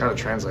 but it's got to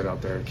translate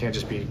out there. It can't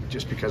just be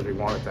because we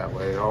want it that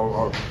way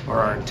or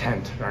our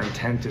intent. Our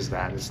intent is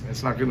that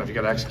it's not good enough. You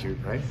got to execute,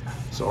 right?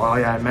 So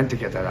I meant to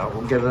get that out.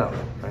 We'll get it out,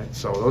 right?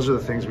 So those are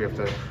the things we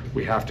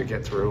have to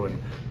get through, and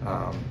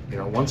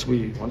once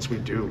we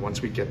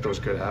get those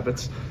good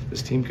habits,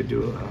 this team could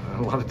do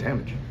a lot of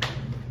damage.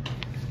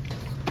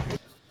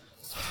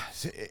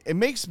 It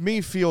makes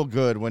me feel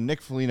good when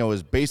Nick Foligno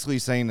is basically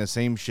saying the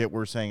same shit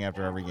we're saying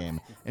after every game.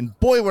 And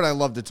boy, would I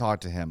love to talk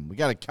to him. We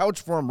got a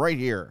couch for him right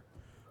here.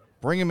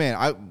 Bring him in.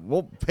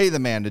 We'll pay the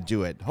man to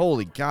do it.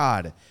 Holy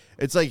God.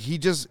 It's like he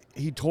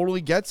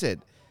totally gets it.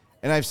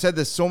 And I've said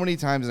this so many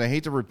times, and I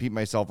hate to repeat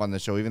myself on the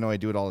show, even though I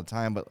do it all the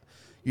time, but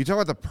you talk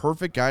about the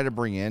perfect guy to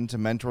bring in to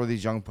mentor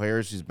these young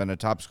players. He's been a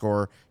top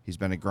scorer. He's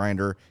been a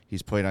grinder.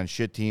 He's played on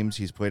shit teams.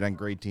 He's played on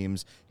great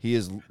teams. He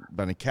has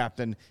been a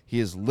captain. He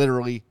has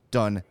literally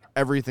done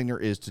everything there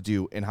is to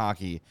do in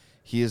hockey.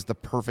 He is the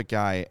perfect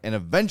guy. And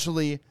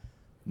eventually,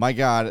 my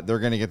God, they're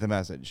going to get the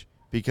message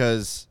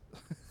because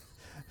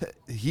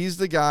he's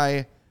the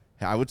guy,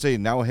 I would say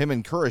now him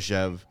and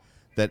Kurashev,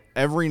 that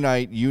every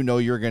night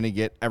you're going to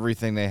get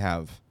everything they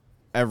have.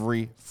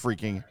 Every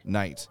freaking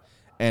night.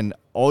 And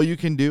all you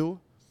can do,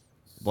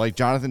 like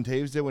Jonathan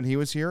Taves did when he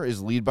was here, is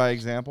lead by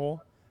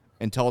example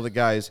and tell the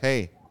guys,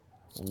 hey,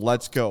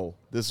 let's go.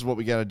 This is what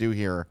we got to do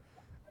here.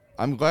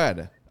 I'm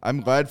glad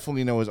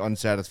Foligno is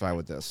unsatisfied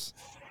with this.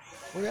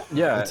 Well,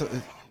 Yeah.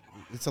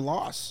 It's a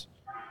loss.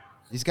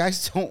 These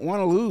guys don't want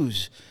to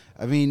lose.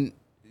 I mean,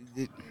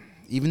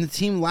 even the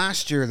team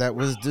last year that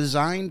was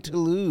designed to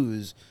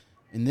lose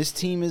And this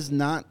team is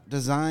not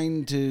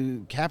designed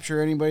to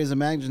capture anybody's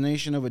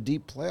imagination of a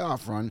deep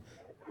playoff run.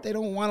 They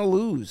don't want to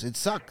lose. It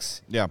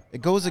sucks. Yeah.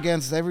 It goes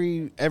against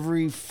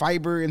every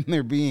fiber in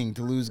their being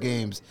to lose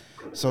games.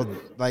 So,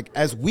 like,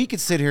 as we could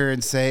sit here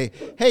and say,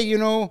 hey,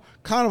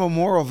 kind of a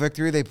moral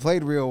victory. They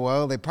played real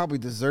well. They probably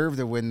deserve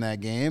to win that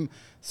game.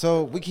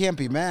 So we can't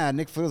be mad.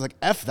 Nick Foot's like,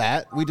 F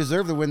that. We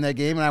deserve to win that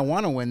game, and I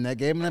want to win that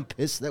game, and I'm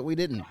pissed that we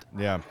didn't.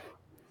 Yeah.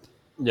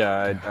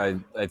 Yeah,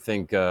 I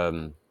think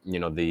the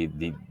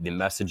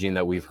messaging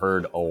that we've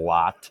heard a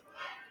lot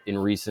in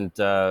recent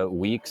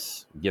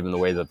weeks, given the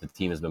way that the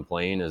team has been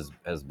playing,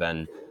 has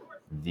been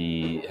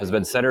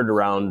centered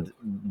around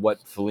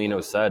what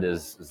Foligno said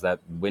is that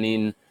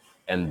winning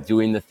and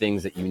doing the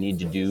things that you need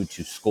to do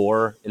to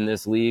score in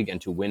this league and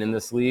to win in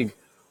this league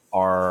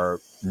are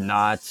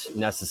not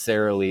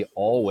necessarily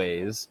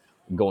always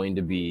going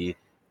to be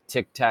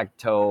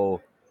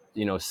tic-tac-toe,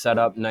 set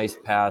up nice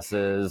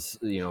passes,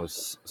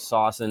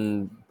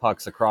 saucing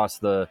pucks across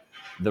the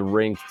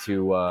rink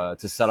to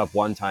set up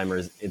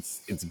one-timers.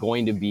 It's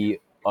going to be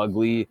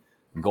ugly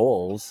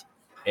goals.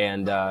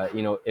 And,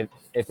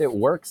 if it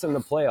works in the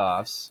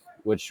playoffs,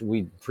 which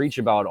we preach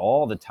about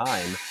all the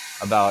time,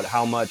 about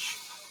how much,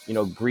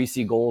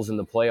 greasy goals in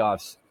the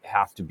playoffs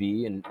have to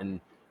be and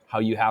how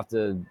you have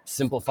to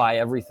simplify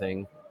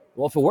everything.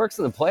 Well, if it works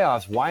in the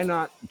playoffs, why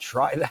not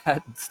try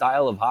that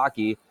style of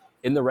hockey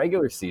in the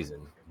regular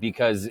season?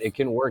 Because it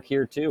can work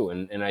here too.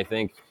 And I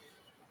think,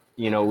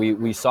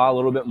 we saw a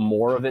little bit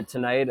more of it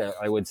tonight.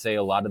 I would say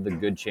a lot of the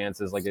good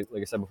chances, like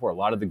I said before, a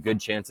lot of the good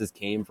chances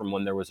came from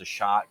when there was a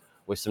shot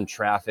with some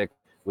traffic,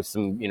 with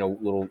some,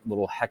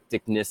 little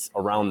hecticness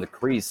around the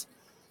crease.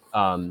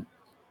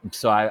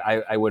 So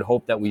I would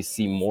hope that we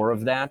see more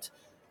of that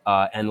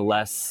and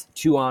less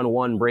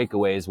 2-on-1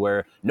 breakaways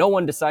where no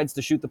one decides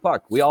to shoot the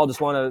puck. We all just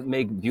want to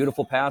make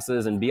beautiful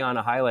passes and be on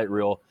a highlight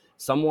reel.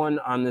 Someone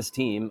on this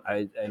team,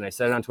 and I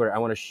said it on Twitter, I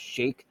want to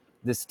shake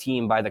this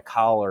team by the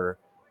collar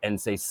and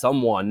say,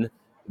 someone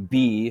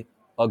be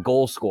a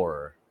goal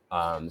scorer.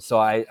 So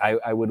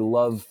I would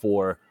love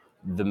for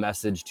the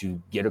message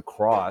to get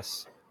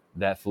across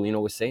that Foligno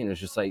was saying. It's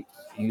just like,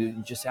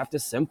 you just have to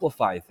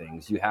simplify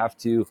things. You have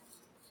to,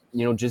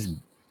 just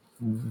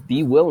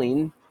be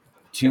willing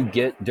to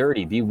get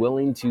dirty, be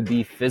willing to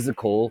be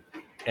physical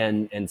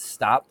and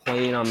stop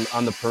playing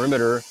on the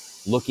perimeter,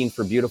 looking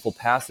for beautiful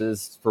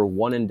passes for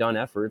one and done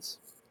efforts.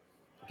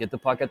 Get the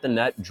puck at the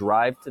net,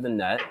 drive to the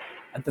net.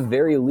 At the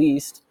very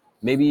least,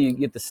 maybe you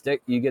get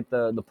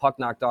the puck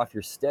knocked off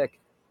your stick,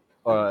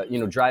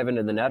 drive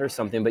into the net or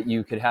something, but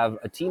you could have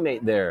a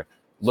teammate there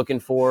looking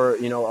for,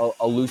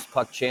 a loose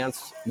puck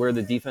chance where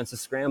the defense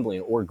is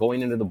scrambling or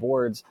going into the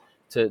boards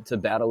to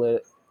battle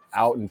it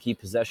out and keep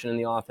possession in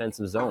the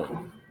offensive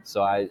zone.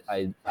 So I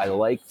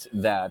liked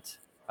that,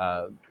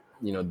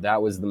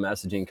 that was the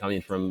messaging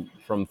coming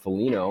from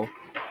Foligno,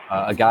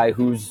 a guy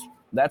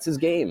that's his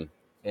game.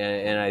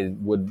 And I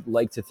would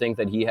like to think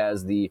that he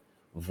has the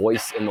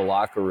voice in the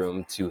locker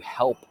room to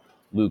help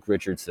Luke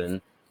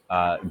Richardson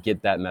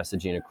get that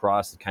messaging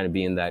across, kind of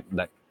being that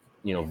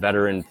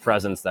veteran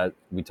presence that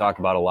we talk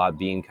about a lot,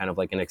 being kind of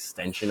like an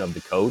extension of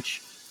the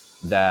coach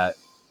that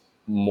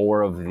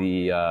more of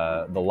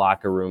the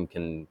locker room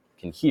can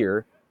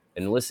hear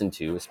and listen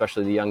to,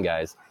 especially the young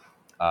guys,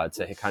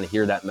 to kind of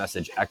hear that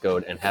message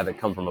echoed and have it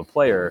come from a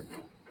player,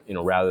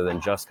 rather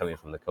than just coming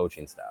from the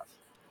coaching staff.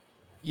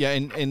 Yeah,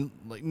 and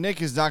like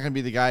Nick is not going to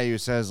be the guy who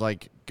says,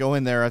 like, go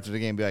in there after the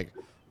game and be like,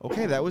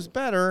 okay, that was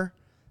better.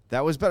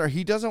 That was better.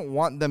 He doesn't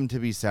want them to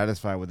be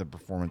satisfied with a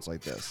performance like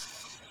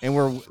this. And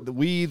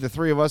the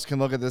three of us can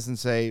look at this and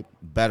say,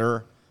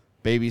 better,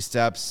 baby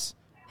steps,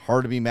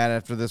 hard to be mad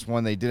after this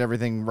one. They did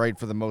everything right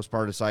for the most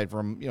part, aside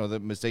from, the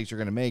mistakes you're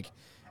going to make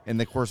in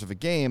the course of a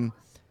game.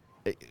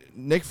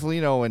 Nick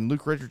Foligno and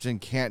Luke Richardson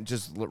can't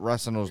just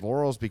rest on those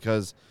laurels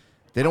because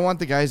they don't want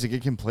the guys to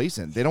get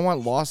complacent. They don't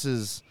want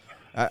losses.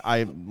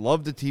 I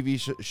love the TV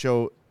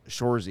show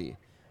Shoresy,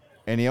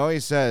 and he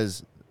always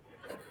says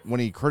when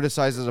he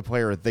criticizes a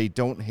player, they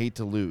don't hate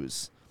to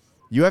lose.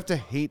 You have to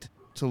hate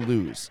to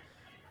lose,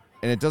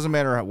 and it doesn't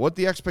matter what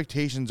the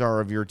expectations are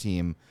of your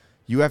team.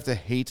 You have to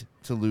hate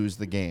to lose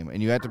the game,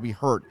 and you have to be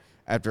hurt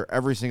after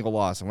every single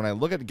loss. And when I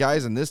look at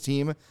guys in this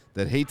team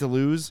that hate to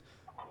lose,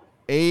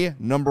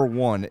 number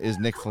one is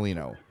Nick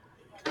Foligno.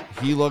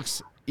 He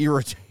looks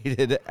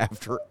irritated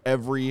after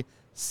every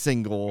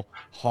single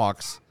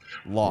Hawks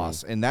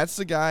loss, and that's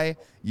the guy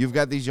you've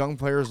got these young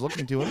players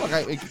looking to. And look,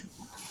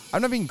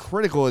 I'm not being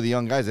critical of the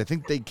young guys. I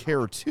think they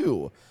care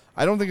too.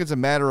 I don't think it's a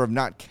matter of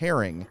not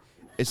caring.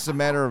 It's a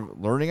matter of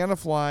learning on the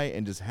fly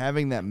and just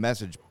having that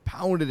message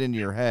pounded into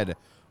your head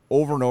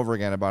over and over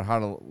again about how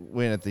to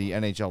win at the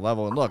NHL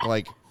level. And look,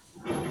 like,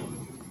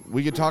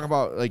 we could talk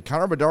about, like,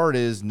 Connor Bedard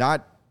is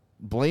not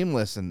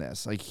blameless in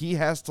this. Like, he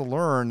has to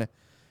learn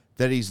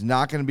that he's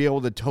not going to be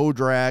able to toe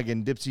drag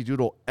and dipsy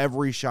doodle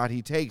every shot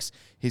he takes.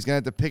 He's going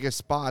to have to pick his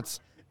spots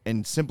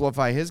and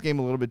simplify his game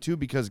a little bit too,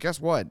 because guess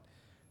what?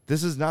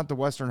 This is not the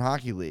Western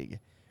Hockey League.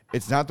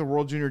 It's not the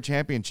World Junior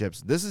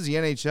Championships. This is the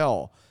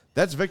NHL.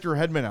 That's Victor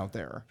Hedman out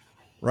there.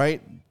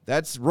 right?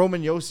 That's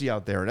Roman Josi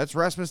out there. That's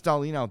Rasmus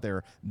Dahlin out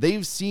there.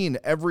 They've seen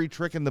every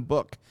trick in the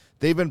book.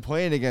 They've been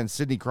playing against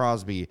Sidney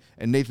Crosby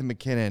and Nathan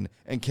McKinnon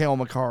and Cale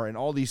Makar and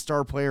all these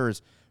star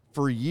players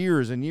for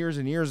years and years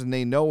and years, and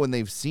they know and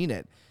they've seen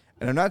it.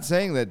 And I'm not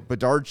saying that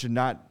Bedard should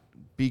not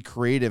be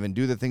creative and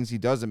do the things he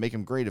does that make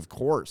him great. Of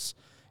course,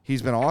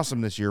 he's been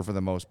awesome this year for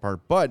the most part,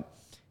 but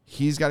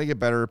he's got to get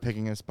better at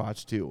picking his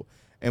spots too.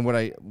 And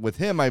with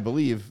him, I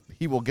believe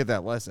he will get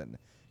that lesson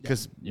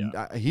because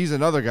he's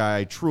another guy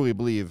I truly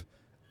believe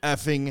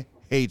effing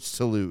hates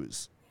to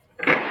lose.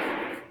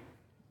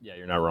 Yeah,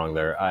 you're not wrong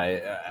there.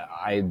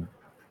 I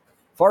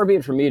far be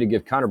it from me to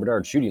give Connor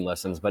Bedard shooting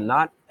lessons, but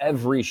not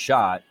every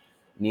shot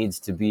needs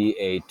to be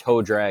a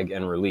toe drag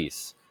and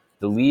release.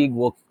 The league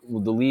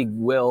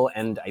will,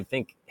 and I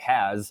think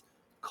has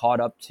caught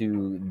up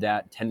to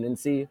that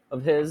tendency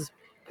of his,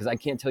 because I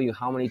can't tell you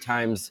how many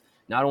times,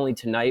 not only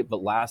tonight,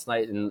 but last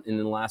night and in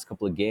the last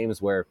couple of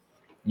games, where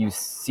you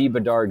see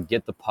Bedard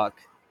get the puck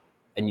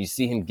and you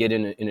see him get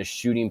in a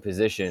shooting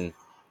position,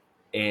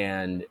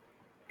 and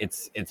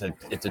it's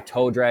a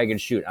toe drag and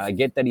shoot. I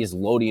get that he's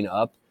loading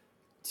up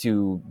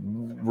to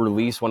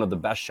release one of the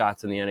best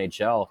shots in the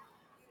NHL,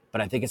 but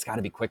I think it's got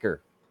to be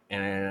quicker.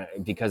 And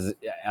because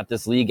at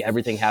this league,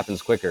 everything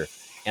happens quicker.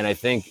 And I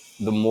think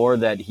the more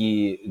that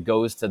he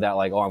goes to that,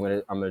 like, oh,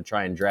 I'm gonna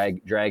try and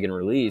drag and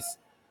release,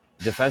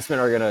 defensemen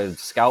are gonna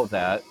scout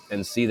that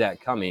and see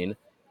that coming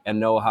and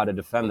know how to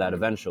defend that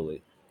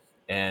eventually.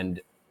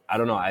 And I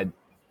don't know,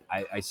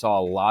 I saw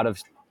a lot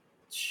of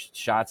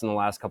shots in the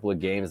last couple of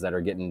games that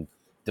are getting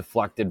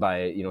deflected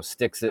by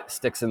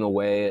sticks in the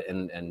way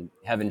and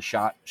having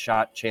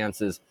shot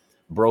chances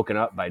broken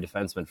up by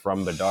defensemen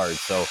from Bedard.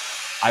 So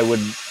I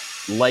would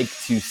like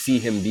to see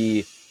him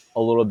be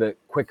a little bit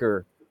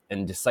quicker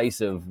and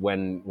decisive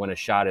when a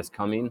shot is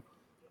coming,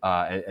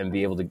 and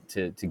be able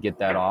to get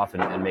that off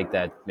and make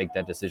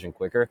that decision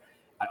quicker.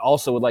 I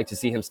also would like to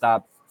see him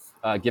stop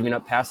giving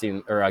up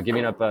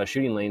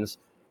shooting lanes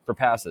for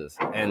passes.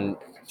 And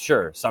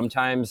sure,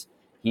 sometimes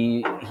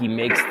he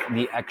makes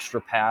the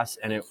extra pass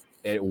and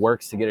it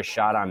works to get a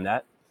shot on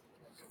net.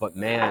 But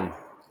man,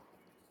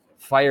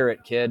 fire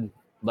it, kid.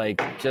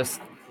 Like,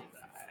 just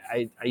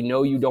I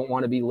know you don't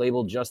want to be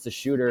labeled just a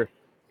shooter,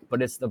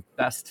 but it's the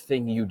best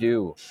thing you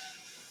do.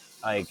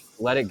 Like,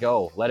 let it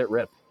go, let it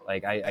rip.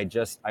 Like,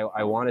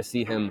 I want to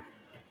see him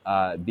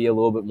be a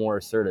little bit more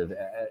assertive.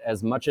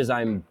 As much as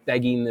I'm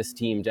begging this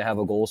team to have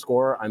a goal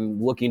scorer,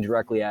 I'm looking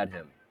directly at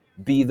him.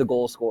 Be the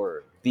goal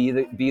scorer. Be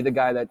the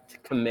guy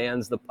that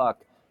commands the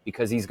puck,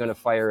 because he's going to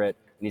fire it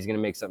and he's going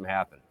to make something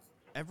happen.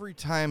 Every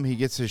time he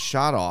gets his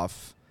shot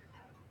off,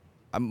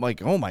 I'm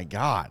like, oh my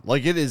God.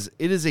 Like, it is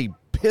a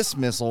piss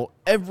missile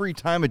every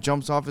time it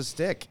jumps off his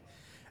stick.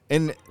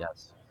 And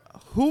yes,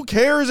 who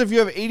cares if you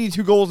have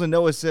 82 goals and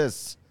no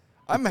assists?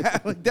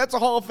 Like, that's a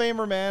Hall of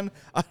Famer, man.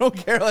 I don't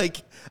care.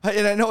 Like,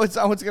 and I know it's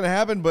not what's going to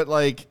happen, but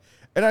like,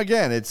 and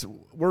again,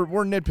 we're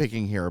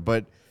nitpicking here,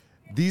 but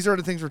these are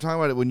the things we're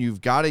talking about when you've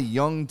got a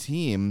young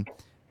team,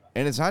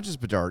 and it's not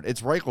just Bedard.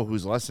 It's Reichel,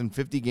 who's less than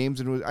 50 games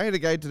into. I had a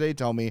guy today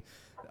tell me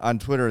on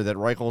Twitter that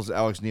Reichel's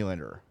Alex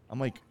Nylander. I'm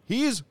like,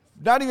 he's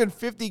not even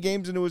 50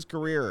 games into his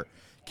career.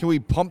 Can we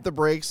pump the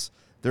brakes?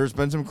 There's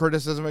been some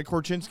criticism at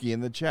Korchinski in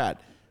the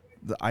chat.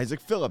 The Isaac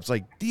Phillips,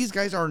 like, these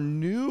guys are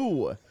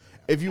new.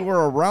 If you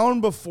were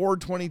around before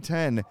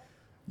 2010,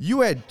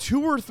 you had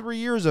 2 or 3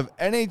 years of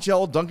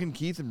NHL Duncan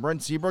Keith and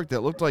Brent Seabrook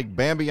that looked like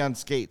Bambi on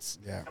skates.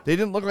 Yeah. They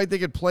didn't look like they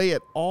could play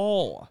at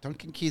all.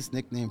 Duncan Keith's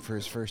nickname for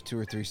his first 2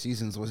 or 3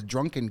 seasons was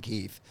Drunken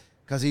Keith,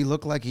 because he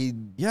looked like he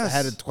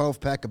had a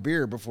 12-pack of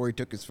beer before he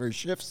took his first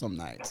shift some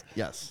nights.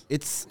 Yes.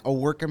 It's a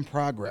work in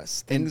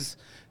progress.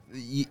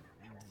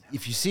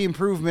 If you see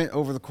improvement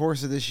over the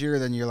course of this year,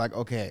 then you're like,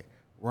 okay,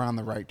 we're on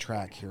the right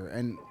track here.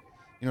 And,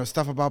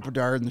 stuff about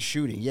Bedard and the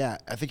shooting. Yeah,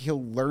 I think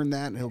he'll learn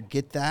that and he'll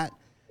get that.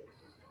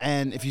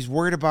 And if he's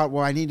worried about,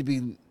 well, I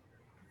don't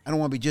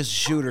want to be just a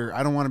shooter.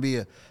 I don't want to be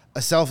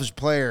a selfish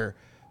player.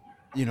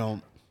 I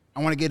want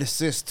to get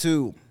assists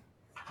too.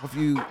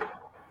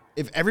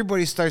 If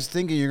everybody starts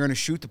thinking you're going to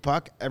shoot the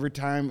puck every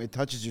time it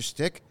touches your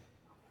stick,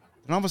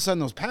 then all of a sudden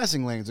those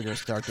passing lanes are going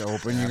to start to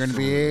open. You're going to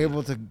be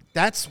able to –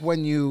 that's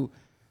when you,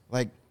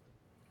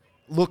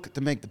 look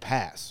to make the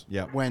pass.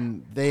 Yeah.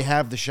 When they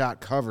have the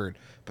shot covered.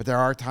 But there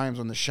are times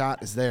when the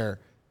shot is there,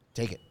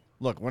 take it.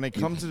 Look, when it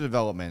comes to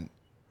development,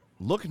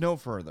 look no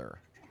further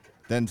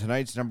than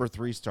tonight's number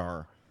 3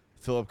 star,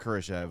 Philipp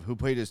Kurashev, who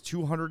played his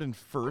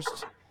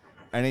 201st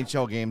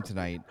NHL game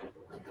tonight.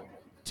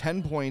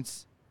 10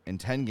 points in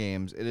 10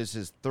 games. It is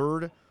his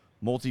 3rd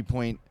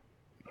multi-point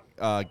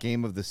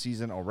game of the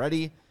season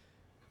already.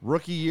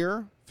 Rookie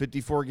year,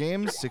 54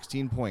 games,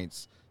 16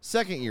 points.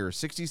 Second year,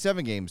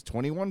 67 games,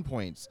 21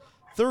 points.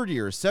 Third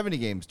year, 70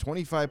 games,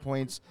 25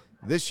 points.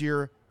 This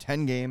year,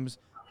 10 games,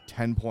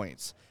 10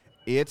 points.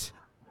 It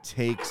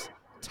takes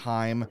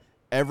time.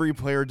 Every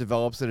player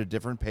develops at a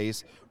different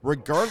pace,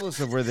 regardless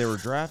of where they were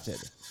drafted.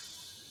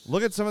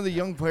 Look at some of the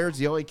young players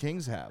the LA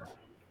Kings have.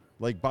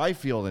 Like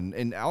Byfield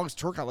and Alex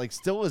Turcotte,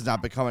 still has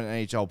not become an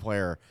NHL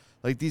player.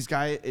 Like, these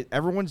guys,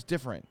 everyone's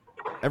different.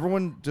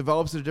 Everyone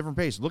develops at a different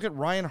pace. Look at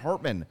Ryan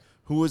Hartman,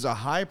 who was a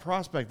high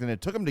prospect, and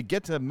it took him to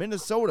get to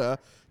Minnesota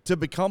to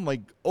become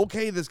like,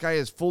 okay, this guy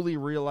has fully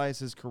realized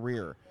his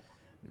career.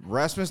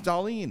 Rasmus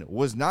Dahlin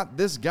was not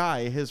this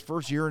guy his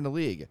first year in the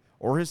league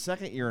or his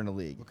second year in the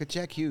league. Look at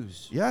Jack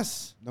Hughes.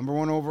 Yes. Number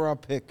 1 overall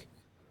pick.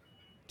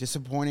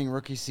 Disappointing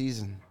rookie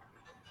season.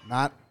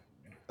 Not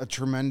a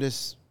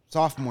tremendous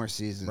sophomore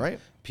season. Right.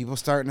 People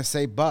starting to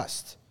say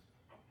bust.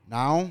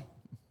 Now,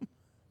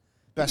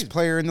 best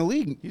player in the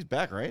league. He's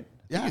back, right?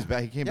 Yeah. He's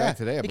back. He came back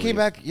today, I He believe. came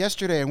back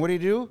yesterday, and what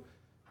did he do?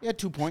 He had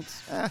 2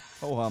 points.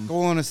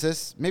 Goal and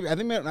assist. Maybe I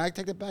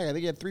take that back. I think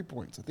he had 3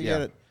 points. I think he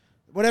had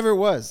whatever it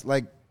was.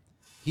 Like,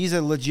 he's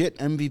a legit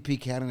MVP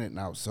candidate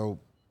now. So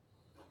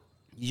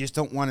you just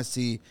don't want to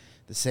see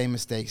the same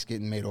mistakes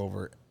getting made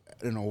over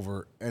and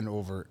over and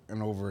over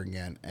and over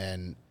again.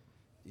 And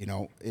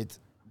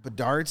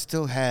Bedard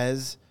still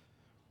has.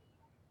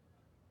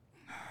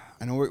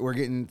 I know we're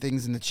getting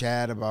things in the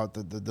chat about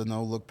the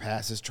no-look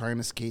passes, trying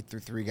to skate through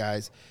 3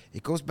 guys.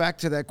 It goes back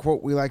to that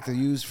quote we like to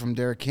use from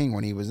Derek King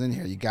when he was in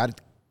here. You got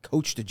to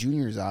coach the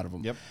juniors out of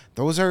them. Yep.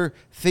 Those are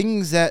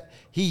things that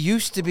he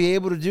used to be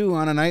able to do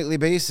on a nightly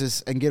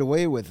basis and get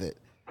away with it.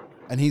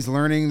 And he's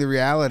learning the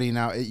reality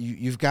now.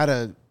 You've got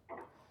to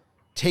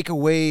take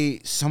away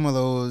some of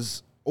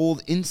those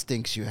old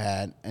instincts you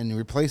had and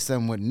replace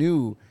them with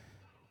new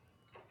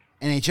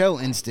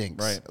NHL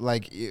instincts. Right.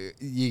 Like,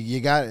 you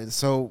got it.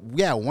 So,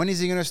 yeah, when is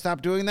he going to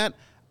stop doing that?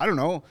 I don't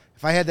know.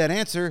 If I had that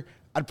answer,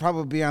 I'd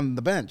probably be on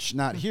the bench,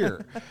 not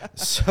here.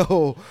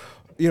 So,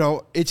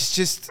 it's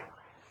just,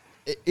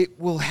 it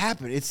will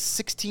happen. It's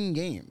 16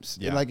 games.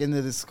 Yeah. Like,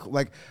 into this,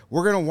 like,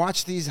 we're going to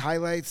watch these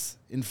highlights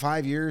in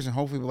 5 years and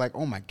hopefully be like,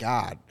 oh, my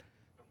God,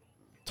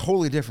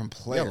 totally different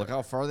player. Yeah, look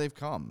how far they've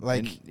come.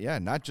 Like,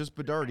 and, not just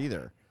Bedard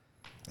either.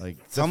 Like,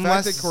 the Some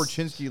fact less- that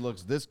Korchinski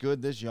looks this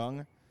good, this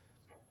young,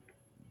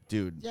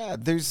 dude, yeah,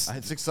 there's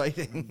it's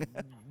exciting.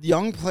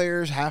 young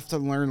players have to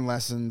learn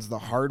lessons the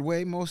hard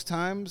way most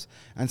times,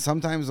 and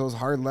sometimes those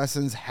hard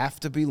lessons have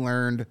to be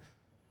learned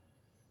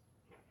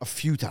a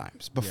few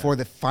times before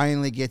they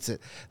finally gets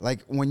it.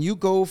 Like, when you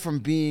go from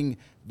being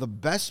the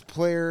best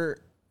player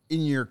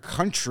in your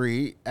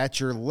country at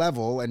your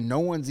level and no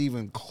one's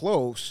even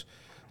close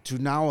to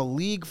now a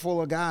league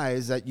full of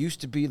guys that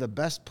used to be the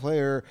best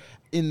player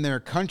in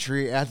their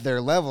country at their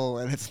level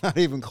and it's not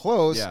even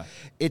close. Yeah.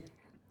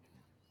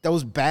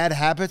 Those bad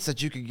habits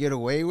that you could get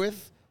away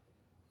with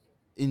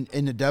in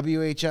the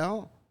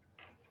WHL,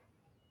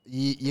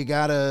 you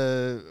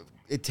gotta.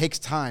 It takes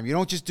time. You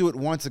don't just do it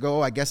once and go,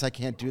 oh, I guess I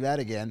can't do that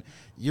again.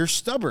 You're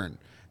stubborn.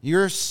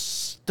 You're a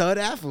stud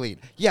athlete.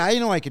 Yeah, I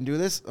know I can do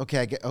this.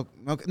 Okay,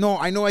 okay. No,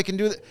 I know I can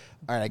do that.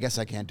 All right, I guess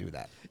I can't do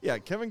that. Yeah,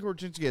 Kevin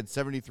Korchinski had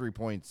 73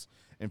 points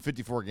in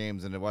 54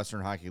 games in the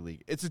Western Hockey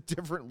League. It's a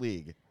different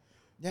league,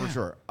 for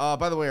sure.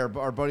 By the way,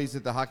 our buddies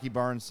at the Hockey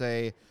Barn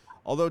say,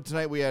 although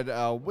tonight we had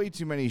way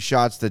too many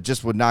shots that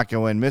just would not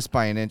go in, missed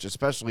by an inch,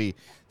 especially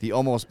the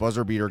almost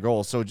buzzer beater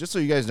goal. So just so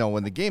you guys know,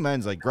 when the game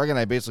ends, like Greg and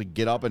I basically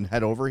get up and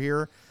head over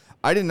here.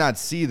 I did not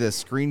see this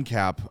screen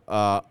cap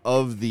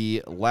of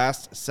the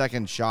last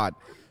second shot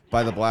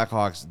by the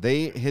Blackhawks.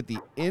 They hit the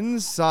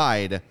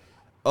inside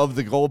of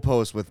the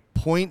goalpost with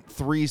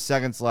 0.3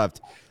 seconds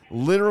left,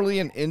 literally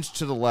an inch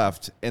to the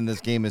left, and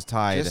this game is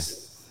tied.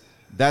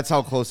 That's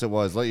how close it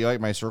was. You like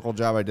my circle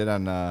job I did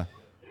on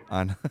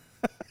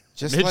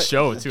Just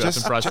Mid-show, too. That's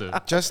impressive.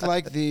 Just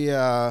like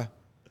the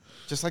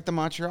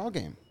Montreal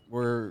game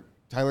where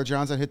Tyler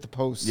Johnson hit the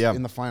post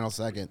in the final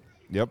second.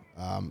 Yep.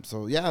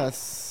 So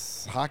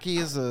hockey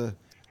is a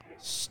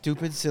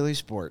stupid, silly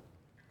sport.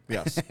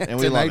 Yes, and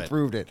we love Tonight it.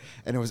 proved it.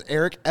 And it was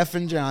Eric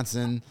Effin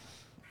Johnson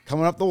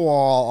coming up the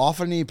wall off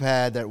a knee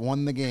pad that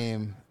won the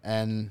game.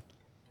 And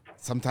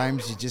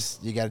sometimes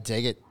you got to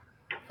take it.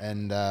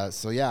 And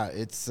it's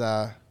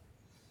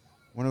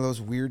one of those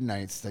weird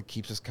nights that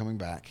keeps us coming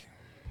back.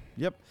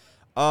 Yep.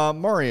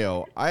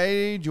 Mario,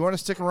 do you want to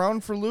stick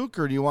around for Luke,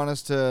 or do you want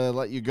us to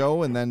let you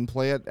go and then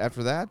play it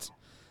after that?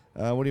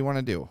 What do you want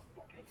to do?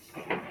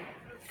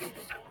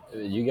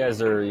 You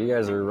guys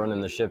are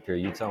running the ship here.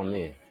 You tell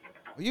me.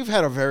 Well, you've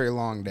had a very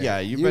long day. Yeah,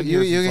 you've been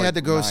here You since, had like,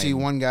 to go 9. see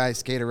one guy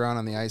skate around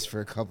on the ice for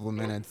a couple of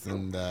minutes,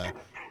 and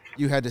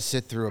you had to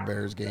sit through a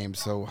Bears game.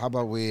 So how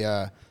about we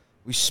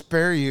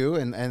spare you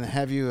and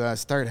have you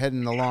start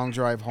heading the long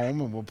drive home,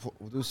 and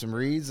we'll do some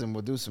reads and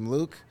we'll do some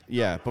Luke.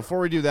 Yeah, before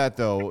we do that,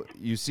 though,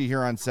 you see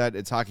here on set,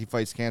 it's Hockey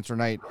Fights Cancer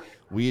Night.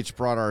 We each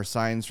brought our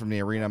signs from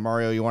the arena.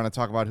 Mario, you want to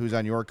talk about who's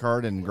on your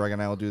card, and Greg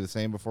and I will do the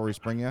same before we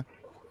spring you?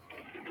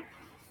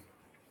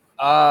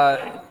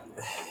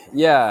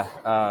 Yeah.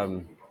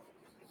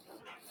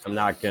 I'm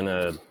not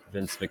gonna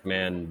Vince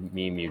McMahon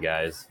meme you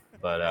guys,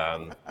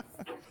 but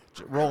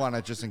Roll on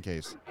it just in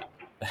case.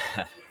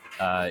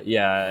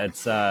 yeah,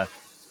 it's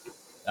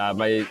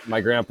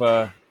my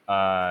grandpa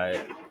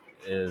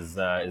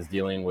is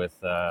dealing with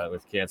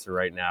cancer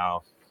right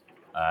now,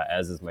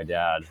 as is my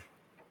dad,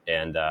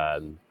 and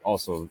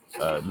also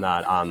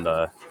not on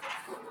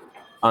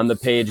the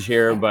page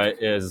here,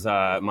 but is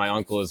my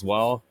uncle as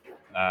well,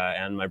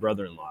 and my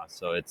brother-in-law.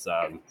 So it's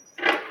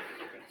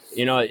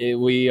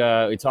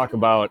we talk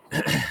about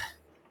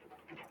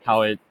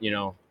how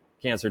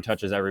cancer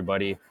touches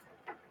everybody.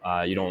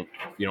 You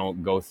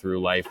don't go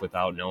through life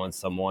without knowing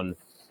someone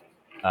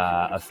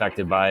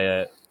affected by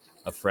it,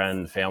 a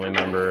friend, family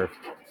member.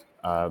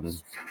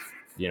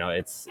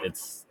 It's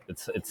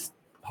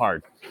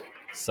hard.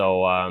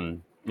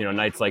 So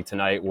nights like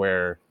tonight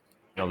where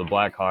the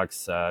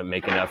Blackhawks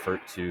make an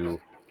effort to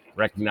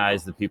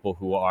recognize the people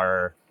who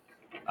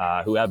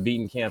have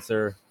beaten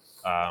cancer,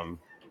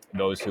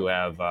 those who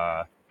have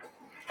a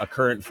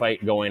current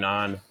fight going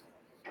on,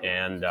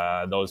 and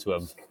those who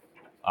have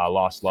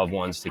lost loved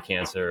ones to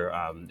cancer.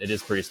 It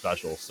is pretty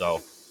special.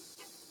 So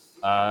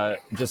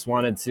just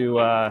wanted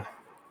to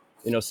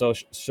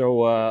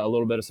show a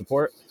little bit of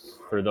support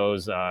for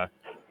those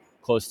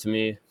close to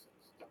me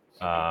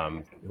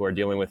who are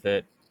dealing with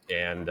it,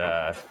 and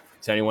to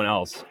anyone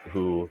else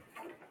who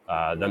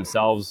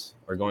themselves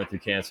are going through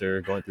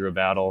cancer, going through a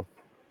battle,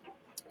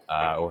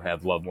 or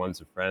have loved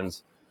ones or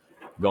friends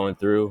going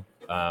through.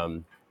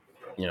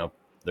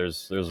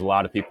 There's a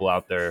lot of people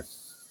out there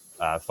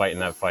fighting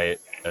that fight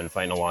and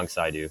fighting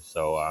alongside you.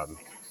 So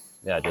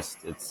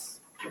it's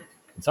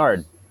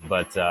hard,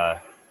 but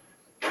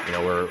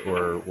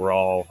we're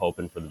all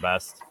hoping for the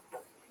best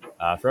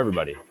for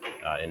everybody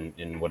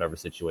in whatever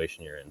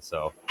situation you're in.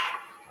 So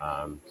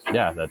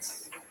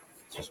that's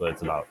just what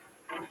it's about.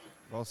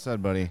 Well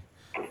said, buddy.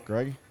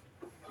 Greg?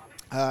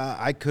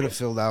 I could have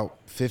filled out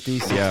 50,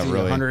 60,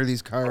 really. 100 of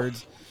these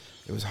cards.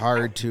 It was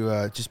hard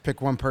to just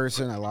pick one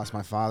person. I lost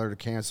my father to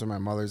cancer. My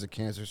mother's a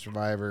cancer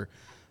survivor.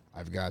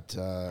 I've got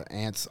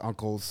aunts,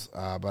 uncles.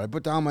 But I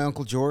put down my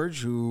Uncle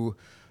George, who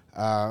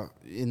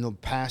in the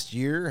past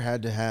year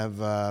had to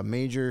have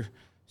major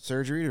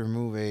surgery to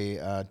remove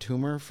a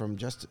tumor from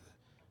just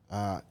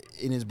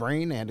in his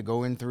brain. They had to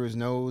go in through his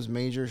nose,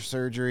 major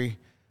surgery.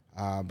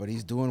 But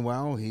he's doing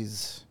well.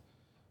 He's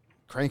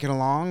cranking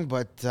along,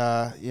 but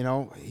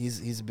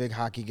he's a big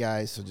hockey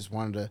guy, so just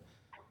wanted to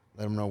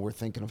let him know we're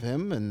thinking of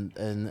him, and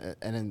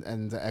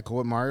to echo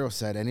what Mario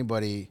said,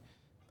 anybody,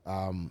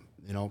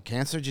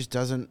 cancer just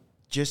doesn't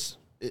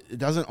it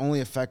doesn't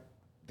only affect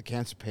the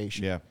cancer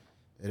patient. Yeah.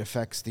 It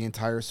affects the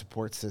entire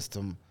support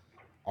system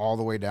all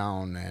the way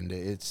down, and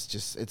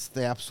it's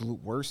the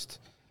absolute worst.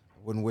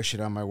 I wouldn't wish it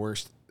on my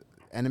worst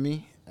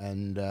enemy,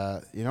 and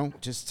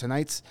just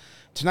tonight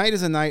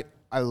is a night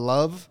I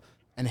love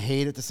and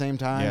hate at the same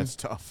time. Yeah, it's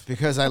tough.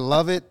 Because I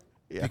love it.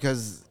 Yeah.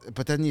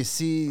 But then you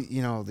see,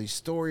 these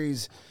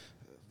stories.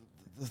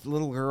 This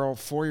little girl,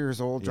 4 years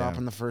old,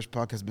 dropping the first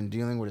puck, has been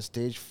dealing with a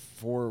stage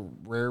 4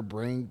 rare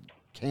brain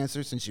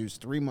cancer since she was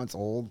 3 months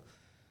old.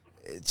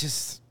 It's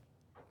just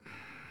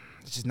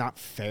not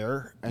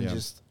fair and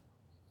just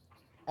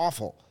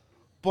awful.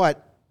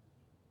 But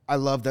I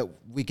love that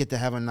we get to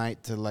have a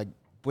night to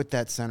with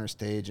that center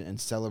stage and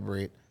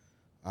celebrate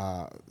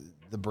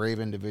the brave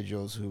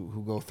individuals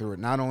who go through it.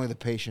 Not only the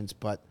patients,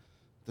 but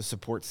the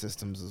support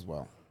systems as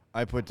well.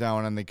 I put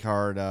down on the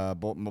card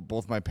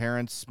both my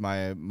parents.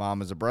 My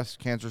mom is a breast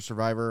cancer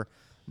survivor.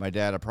 My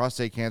dad, a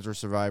prostate cancer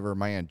survivor.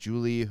 My Aunt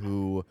Julie,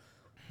 who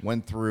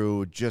went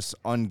through just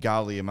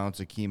ungodly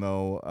amounts of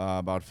chemo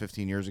about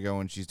 15 years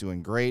ago, and she's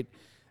doing great.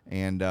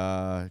 And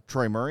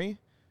Troy Murray,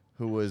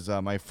 who was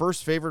my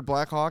first favorite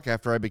Blackhawk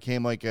after I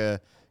became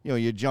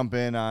you jump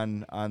in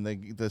on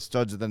the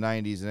studs of the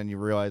 90s, and then you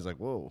realize,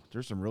 whoa,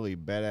 there's some really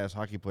badass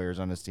hockey players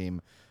on this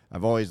team.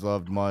 I've always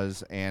loved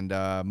Muzz. And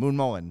Moon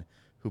Mullen,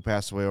 who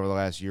passed away over the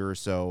last year or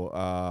so.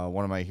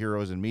 One of my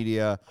heroes in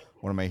media,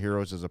 one of my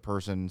heroes as a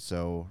person.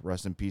 So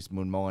rest in peace,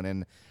 Moon Mullen.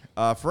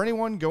 And for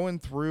anyone going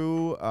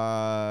through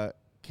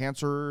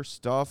cancer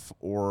stuff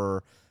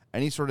or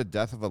any sort of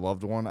death of a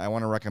loved one, I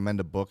want to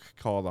recommend a book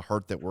called The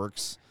Heart That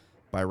Works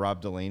by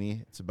Rob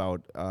Delaney. It's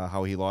about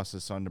how he lost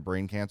his son to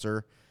brain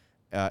cancer.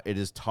 It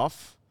is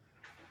tough.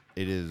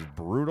 It is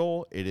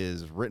brutal. It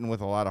is written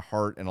with a lot of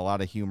heart and a lot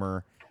of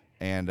humor.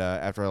 And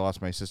after I lost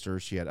my sister,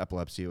 she had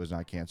epilepsy. It was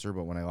not cancer.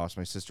 But when I lost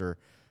my sister,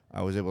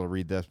 I was able to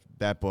read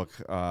that book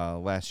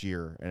last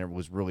year, and it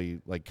was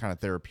really kind of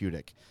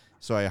therapeutic.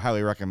 So I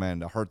highly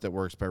recommend A Heart That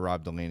Works by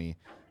Rob Delaney.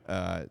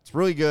 It's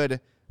really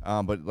good,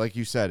 but like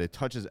you said, it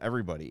touches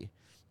everybody.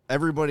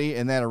 Everybody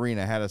in that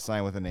arena had a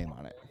sign with a name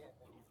on it.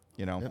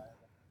 Yep.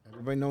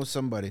 Everybody knows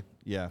somebody.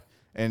 Yeah.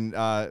 And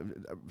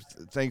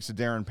thanks to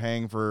Darren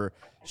Pang for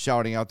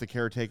shouting out the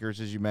caretakers,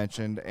 as you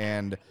mentioned,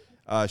 and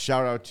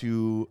shout out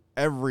to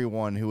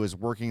everyone who is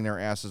working their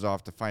asses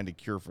off to find a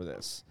cure for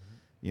this.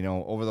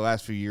 Over the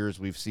last few years,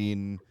 we've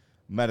seen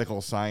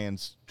medical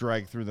science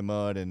drag through the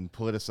mud and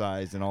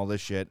politicized and all this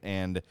shit.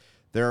 And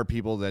there are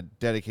people that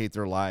dedicate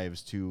their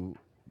lives to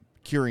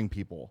curing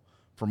people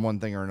from one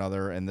thing or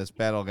another. And this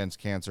battle against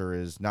cancer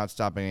is not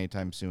stopping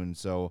anytime soon.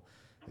 So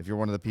if you're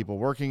one of the people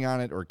working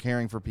on it or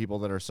caring for people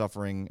that are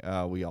suffering,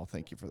 we all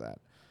thank you for that.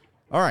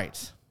 All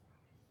right.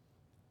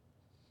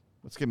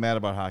 Let's get mad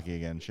about hockey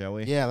again, shall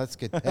we? Yeah, let's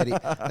get petty.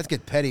 Let's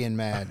get petty and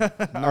mad.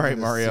 All right,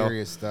 Mario.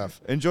 Serious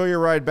stuff. Enjoy your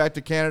ride back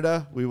to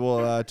Canada. We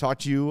will talk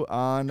to you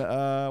on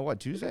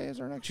Tuesday is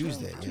our next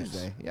Tuesday. show? Yes.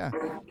 Tuesday, yeah.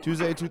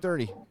 Tuesday at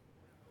 2:30.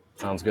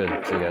 Sounds good.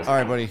 See you guys. All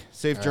right, buddy.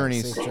 Safe All right,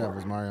 journeys. safe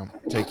travels, Mario.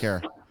 Take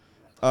care.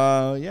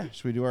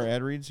 Should we do our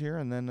ad reads here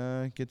and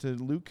then get to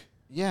Luke?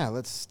 Yeah,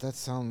 that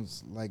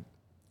sounds like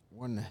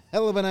one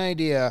hell of an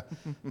idea.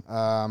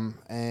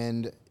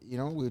 And,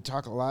 we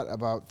talk a lot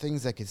about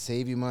things that could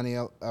save you money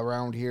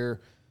around here.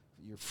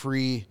 Your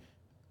free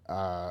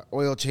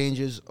oil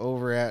changes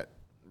over at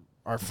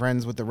our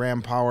friends with the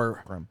Ram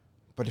Power.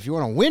 But if you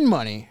want to win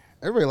money,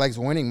 everybody likes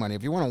winning money.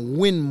 If you want to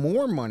win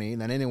more money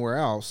than anywhere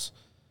else,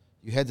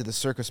 you head to the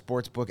Circa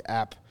Sportsbook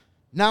app,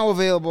 now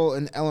available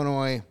in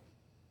Illinois.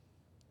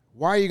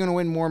 Why are you going to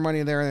win more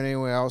money there than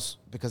anywhere else?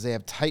 Because they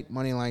have tight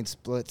money line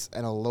splits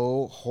and a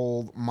low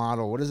hold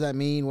model. What does that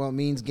mean? Well, it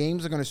means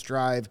games are going to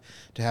strive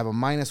to have a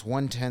minus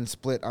 110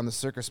 split on the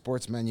Circa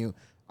Sports menu,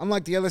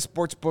 unlike the other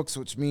sports books,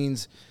 which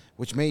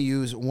may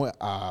use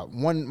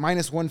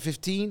minus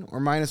 115 or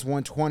minus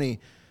 120.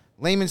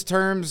 Layman's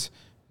terms,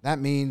 that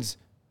means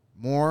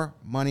more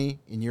money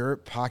in your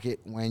pocket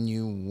when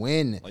you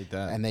win. Like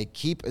that. And they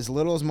keep as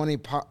little as money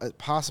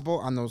possible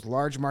on those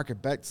large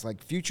market bets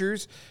like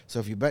futures. So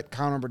if you bet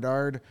Connor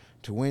Bedard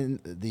to win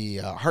the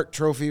Hart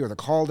Trophy or the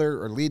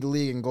Calder or lead the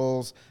league in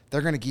goals,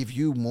 they're going to give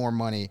you more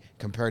money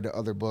compared to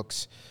other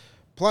books.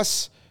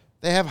 Plus,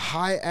 they have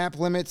high app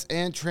limits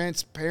and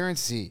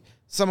transparency.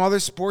 Some other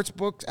sports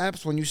book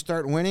apps, when you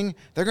start winning,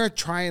 they're going to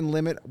try and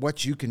limit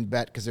what you can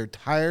bet because they're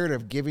tired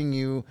of giving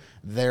you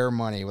their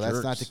money. Well,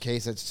 that's not the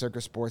case at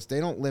Circa Sports. They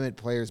don't limit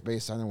players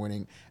based on their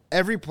winning.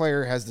 Every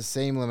player has the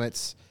same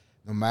limits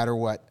no matter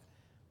what.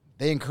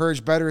 They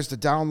encourage bettors to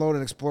download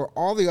and explore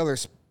all the other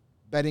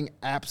betting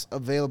apps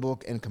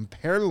available and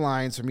compare the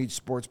lines from each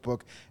sports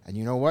book. And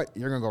you know what?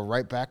 You're going to go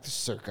right back to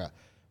Circa.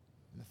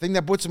 The thing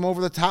that puts them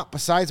over the top,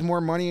 besides more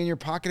money in your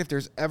pocket, if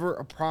there's ever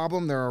a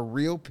problem, there are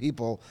real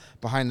people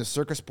behind the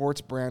Circa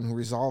Sports brand who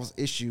resolves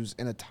issues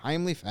in a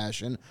timely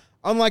fashion,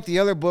 unlike the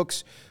other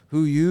books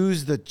who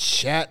use the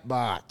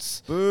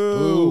chatbots.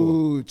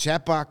 Boo.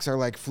 Chatbots are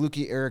like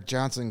fluky Eric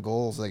Johnson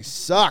goals. They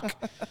suck.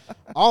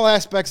 All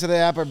aspects of the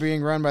app are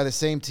being run by the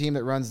same team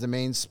that runs the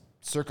main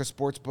Circa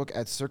Sportsbook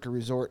at Circa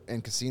Resort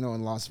and Casino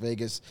in Las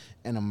Vegas,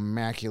 an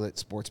immaculate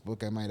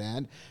sportsbook, I might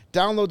add.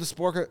 Download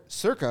the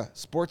Circa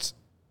Sports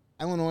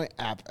Illinois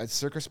app at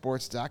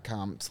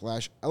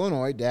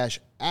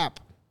circasports.com/Illinois-app.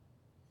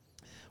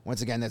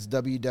 Once again, that's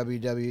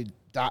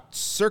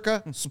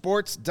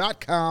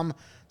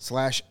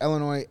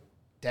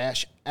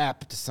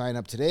www.circasports.com/Illinois-app to sign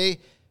up today.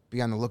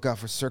 Be on the lookout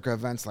for Circa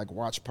events like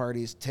watch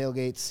parties,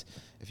 tailgates.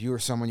 If you or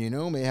someone you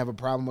know may have a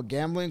problem with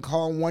gambling,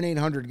 call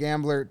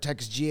 1-800-GAMBLER,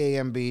 text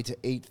GAMB to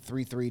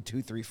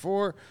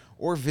 833-234,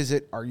 or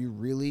visit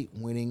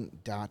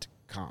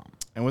areyourreallywinning.com.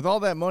 And with all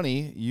that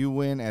money you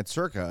win at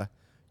Circa,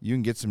 you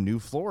can get some new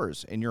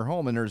floors in your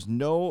home, and there's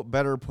no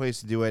better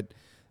place to do it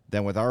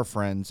than with our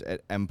friends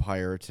at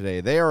Empire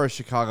Today. They are a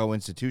Chicago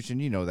institution.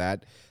 You know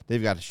that.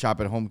 They've got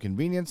shop-at-home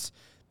convenience,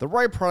 the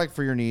right product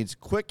for your needs,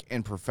 quick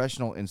and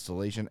professional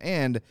installation,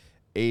 and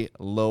a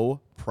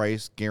low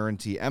price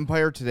guarantee.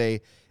 Empire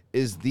Today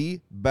is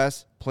the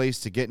best place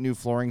to get new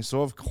flooring,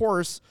 so of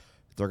course,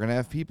 they're going to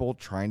have people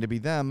trying to be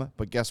them,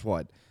 but guess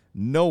what?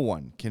 No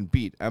one can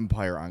beat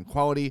Empire on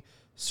quality,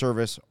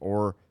 service,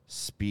 or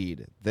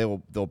speed.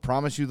 They'll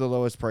promise you the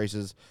lowest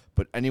prices,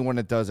 but anyone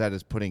that does that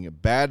is putting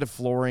bad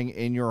flooring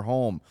in your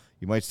home.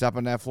 You might step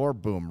on that floor,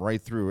 boom,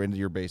 right through into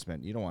your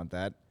basement. You don't want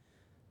that.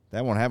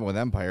 That won't happen with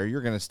Empire.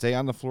 You're going to stay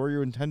on the floor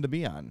you intend to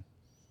be on.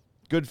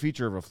 Good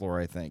feature of a floor,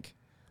 I think,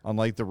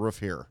 unlike the roof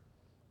here,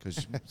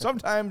 because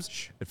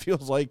sometimes it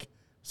feels like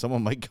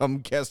someone might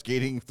come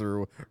cascading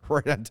through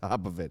right on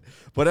top of it.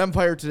 But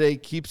Empire Today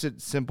keeps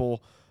it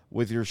simple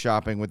with your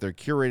shopping with their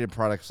curated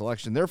product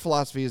selection. Their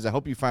philosophy is to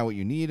help you find what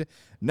you need,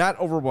 not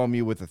overwhelm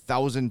you with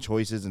 1,000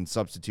 choices and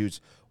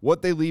substitutes.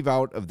 What they leave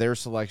out of their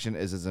selection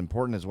is as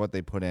important as what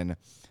they put in.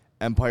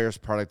 Empire's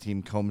product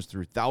team combs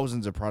through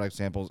thousands of product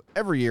samples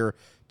every year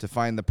to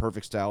find the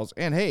perfect styles.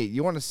 And hey,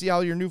 you want to see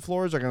how your new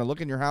floors are going to look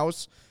in your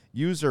house?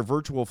 Use their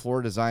virtual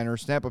floor designer,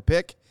 snap a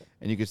pic,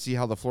 and you can see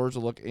how the floors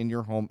will look in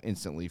your home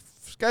instantly.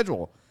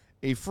 Schedule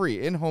a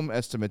free in-home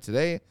estimate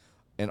today,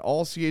 and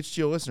all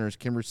CHGO listeners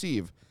can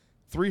receive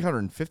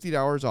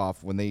 $350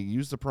 off when they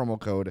use the promo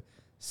code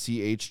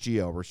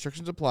CHGO.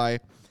 Restrictions apply.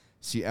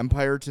 See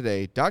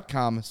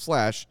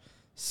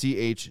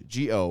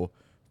empiretoday.com/CHGO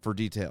for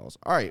details.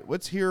 All right,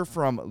 let's hear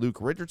from Luke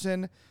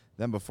Richardson.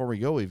 Then before we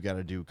go, we've got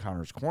to do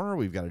Connor's Corner.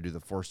 We've got to do the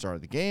 4-star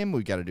of the game.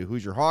 We've got to do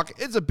Who's Your Hawk.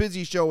 It's a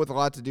busy show with a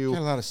lot to do. Got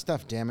a lot of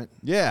stuff, damn it.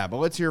 Yeah, but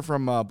let's hear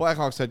from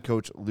Blackhawks head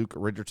coach Luke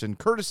Richardson,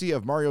 courtesy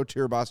of Mario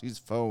Tirabasi's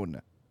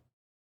phone.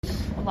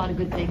 A lot of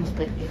good things,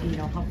 but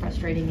how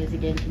frustrating is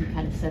again? Can you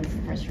kind of sense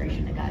the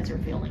frustration the guys are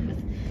feeling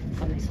with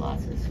some of these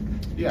losses?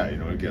 Yeah,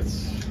 it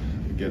gets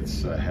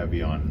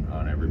heavy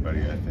on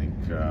everybody. I think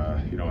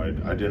I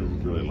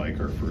didn't really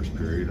like our first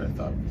period. I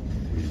thought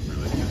we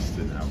really just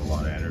didn't have a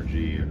lot of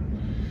energy, and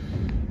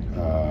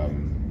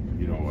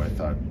I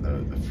thought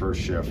the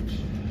first shift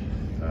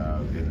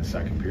in the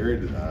second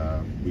period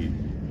we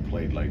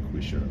played like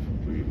we should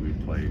have. We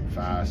played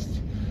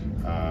fast.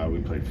 We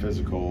played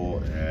physical,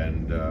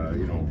 and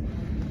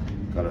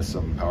got us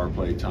some power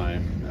play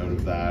time out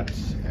of that,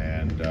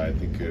 and I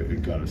think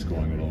it got us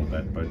going a little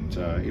bit.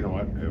 But you know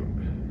what?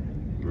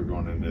 We're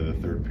going into the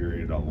third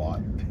period a lot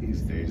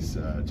these days,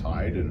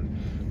 tied,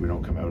 and we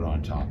don't come out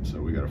on top. So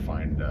we got to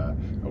find a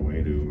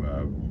way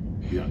to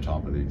be on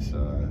top of these,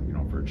 you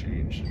know, for a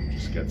change, and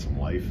just get some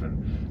life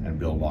and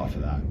build off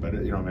of that. But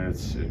you know, I mean,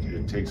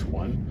 it takes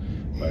one.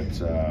 But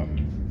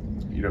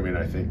you know, I mean,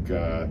 I think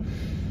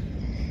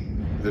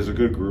there's a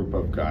good group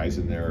of guys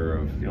in there.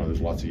 You know,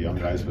 there's lots of young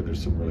guys, but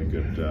there's some really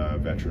good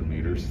veteran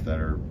leaders that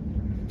are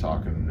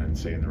talking and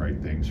saying the right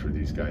things for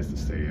these guys to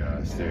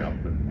stay up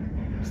and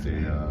stay,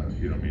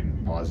 you know, I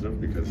mean, positive,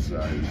 because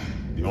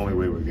the only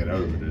way we get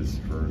out of it is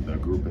for the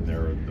group in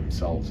there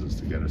themselves is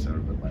to get us out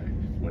of it by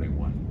winning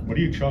one. What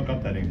do you chalk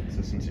up that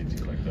inconsistency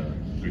to, like the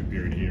good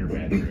period here,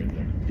 bad period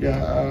there?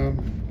 Yeah,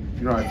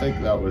 you know, I think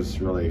that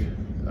was really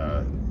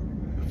the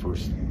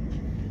first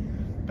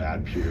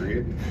bad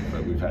period,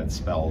 but we've had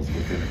spells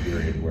within a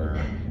period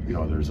where, you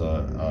know, there's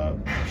a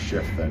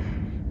shift that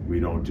we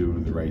don't do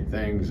the right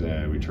things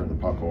and we turn the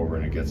puck over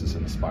and it gets us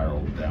in a spiral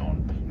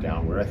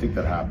downward. I think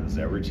that happens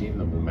to every team.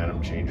 The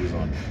momentum changes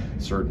on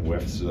certain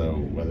whiffs,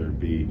 whether it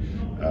be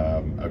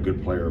a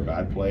good play or a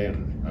bad play.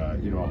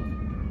 And, you know,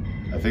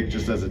 I think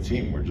just as a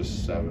team, we're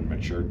just haven't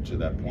matured to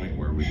that point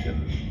where we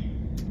can,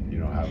 you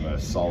know, have a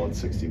solid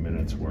 60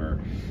 minutes where,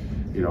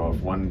 you know,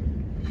 if one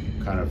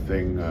kind of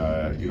thing,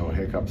 you know,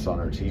 hiccups on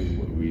our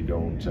team, we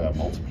don't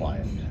multiply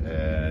it.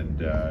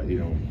 And, you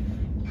know,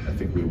 I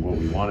think what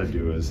we want to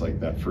do is like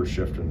that first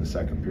shift in the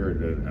second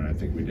period, and I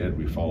think we did.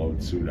 We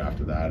followed suit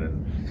after that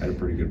and had a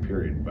pretty good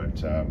period.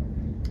 But,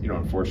 you know,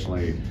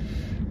 unfortunately,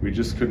 we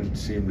just couldn't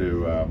seem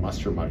to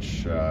muster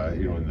much, you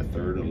know, in the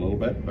third a little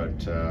bit.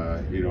 But,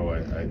 you know,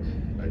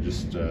 I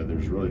just,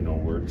 there's really no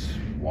words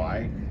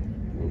why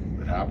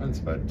it happens.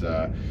 But,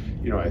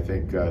 you know, I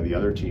think the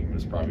other team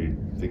was probably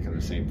thinking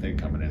the same thing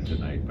coming in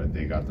tonight, but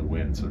they got the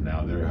win. So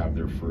now they have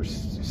their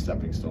first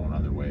stepping stone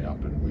on their way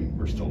up, and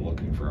we're still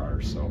looking for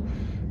ours. So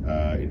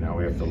now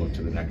we have to look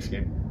to the next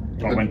game.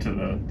 What went to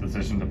the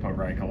decision to put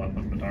Reichel up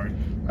with Bedard?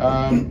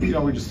 You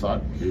know, we just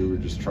thought we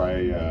would just try,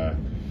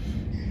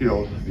 you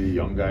know, the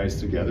young guys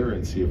together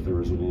and see if there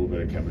was a little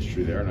bit of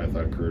chemistry there. And I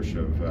thought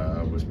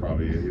Kurashev was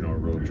probably, you know, a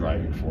real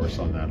driving force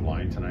on that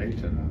line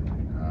tonight, and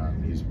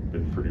he's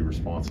been pretty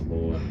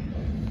responsible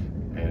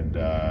and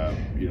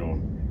you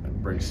know,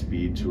 brings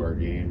speed to our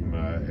game,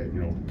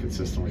 you know,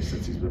 consistently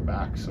since he's been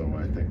back. So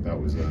I think that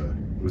was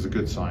a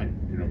good sign,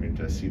 you know, I mean,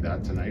 to see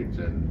that tonight,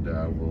 and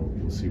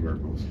we'll see where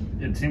it goes.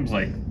 It seems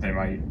like they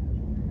might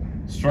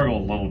struggle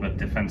a little bit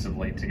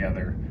defensively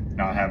together,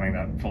 not having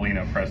that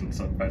Foligno presence,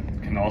 but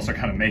can also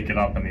kind of make it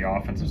up in the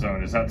offensive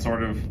zone. Is that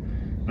sort of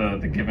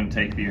the give and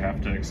take that you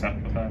have to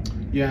accept with that?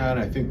 Yeah, and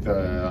I think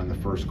on the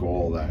first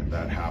goal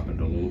that happened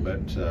a little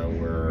bit,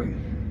 where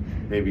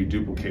maybe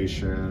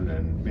duplication,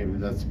 and maybe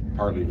that's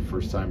partly the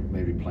first time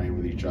maybe playing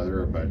with each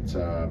other. But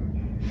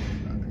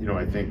you know,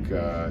 I think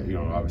you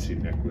know, obviously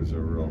Nick was a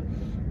real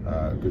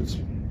good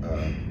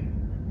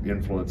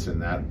influence in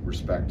that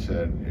respect,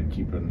 and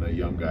keeping the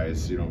young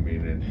guys, you know, I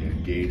mean,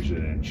 engaged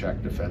and in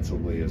check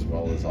defensively as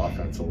well as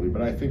offensively.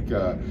 But I think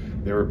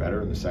they were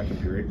better in the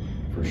second period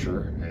for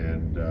sure,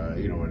 and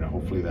you know, and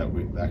hopefully that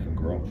can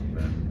grow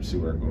and see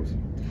where it goes.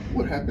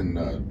 What happened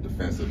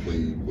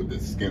defensively with the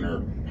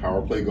Skinner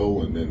power play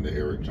goal and then the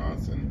Eric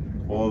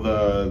Johnson? Well,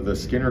 the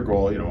Skinner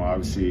goal, you know,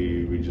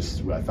 obviously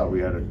I thought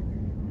we had a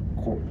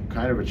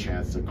kind of a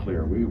chance to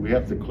clear. We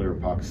have to clear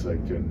pucks, like,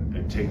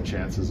 and take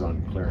chances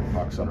on clearing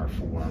pucks on our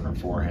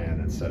forehand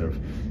instead of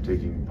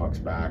taking pucks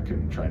back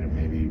and trying to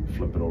maybe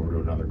flip it over to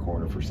another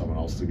corner for someone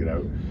else to get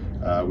out.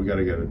 We got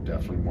to get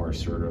definitely more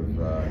assertive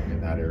in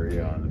that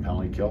area on the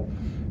penalty kill.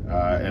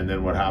 And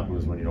then what happened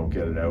was when you don't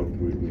get it out,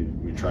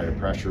 we try to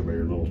pressure, but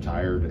you're a little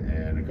tired,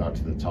 and it got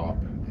to the top.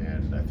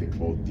 And I think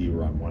both D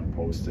were on one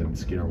post and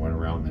Skinner went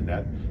around the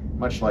net,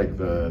 much like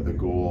the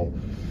goal.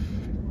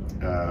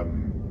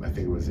 I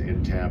think it was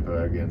in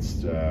Tampa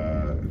against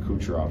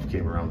Kucherov,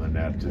 came around the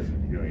net,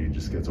 and you know, he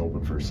just gets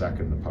open for a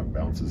second, the puck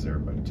bounces there.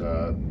 But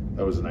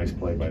that was a nice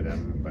play by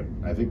them. But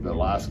I think the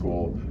last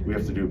goal, we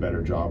have to do a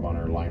better job on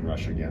our line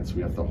rush against.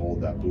 We have to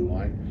hold that blue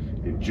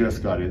line. It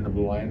just got in the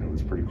blue line. It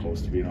was pretty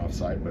close to being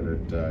offside, but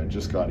it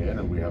just got in,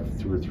 and we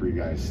have 2 or 3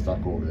 guys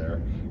stuck over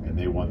there, and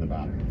they won the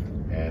battle.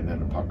 And then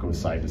the puck goes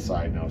side to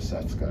side. Now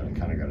Seth's kind of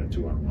got a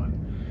 2-on-1,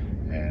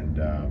 and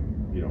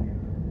you know,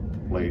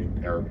 played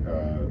Eric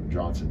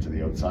Johnson to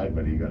the outside,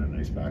 but he got a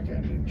nice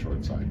backhand in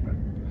short side.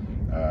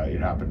 But it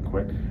happened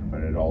quick,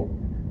 but it all,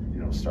 you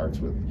know, starts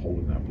with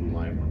holding that blue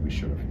line when we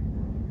should have.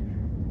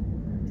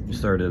 You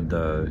started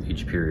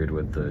each period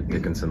with the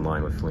Dickinson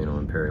line with Foligno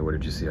and Perry. What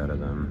did you see out of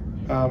them?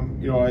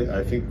 You know,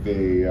 I think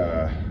they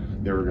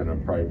were going to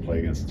probably play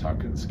against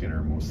Tuck and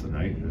Skinner most of the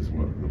night, is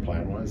what the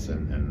plan was,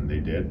 and they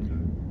did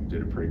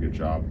a pretty good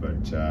job.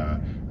 But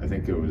I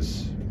think it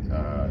was,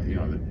 you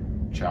know, the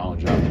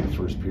challenge after the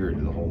first period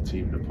to the whole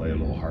team to play a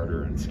little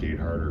harder and skate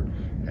harder,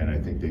 and I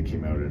think they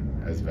came out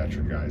as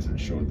veteran guys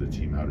and showed the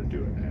team how to do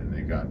it, and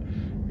they got,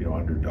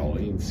 under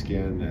Darlene's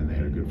skin, and they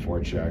had a good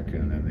forecheck,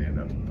 and then they end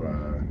up,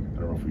 I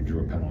don't know if we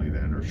drew a penalty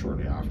then or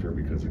shortly after,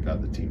 because it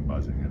got the team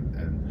buzzing,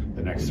 and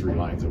the next 3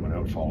 lines that went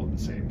out followed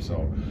the same.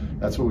 So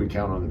that's what we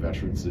count on the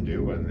veterans to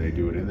do, and they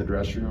do it in the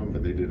dressing room,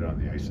 but they did it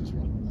on the ice as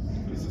well.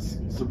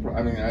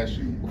 I mean, I asked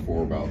you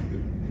before about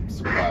the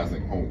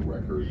surprising home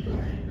record,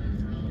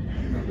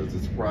 but does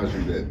it surprise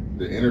you that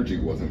the energy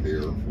wasn't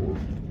there for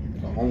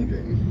a home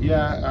game?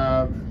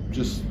 Yeah,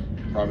 just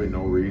probably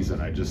no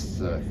reason. I just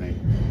think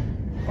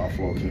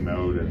Buffalo came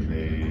out and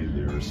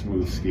they were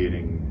smooth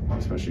skating,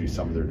 especially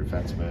some of their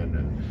defensemen,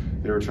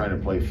 and they were trying to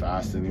play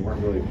fast, and they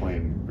weren't really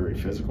playing very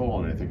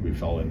physical, and I think we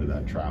fell into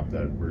that trap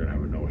that we're going to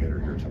have a no-hitter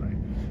here tonight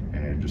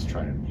and just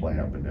try and play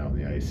up and down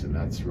the ice, and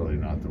that's really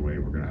not the way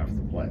we're going to have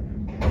to play.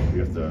 We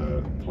have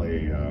to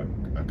play a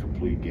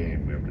complete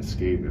game. We have to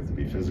skate, we have to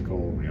be physical,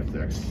 we have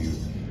to execute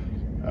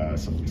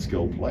some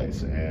skilled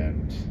plays,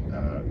 and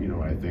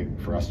I think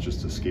for us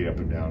just to skate up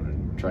and down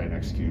and try and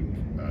execute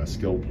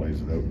skilled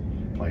plays without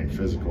playing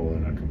physical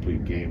in a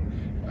complete game,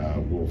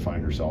 we'll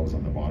find ourselves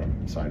on the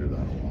bottom side of that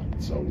a lot.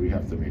 So we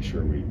have to make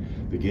sure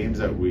the games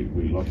that we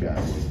look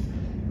at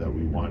that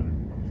we won,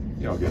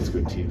 against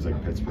good teams like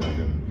Pittsburgh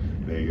and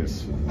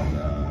Vegas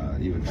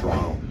and even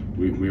Toronto,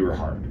 we were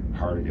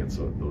hard against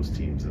those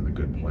teams and the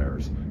good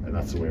players, and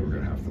that's the way we're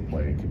going to have to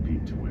play and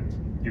compete to win.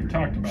 You've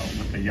talked about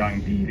with the young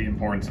D the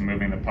importance of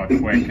moving the puck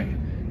quick,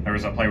 and there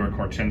was a play where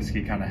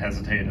Korchinski kind of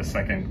hesitated a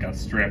second, got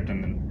stripped,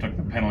 and then took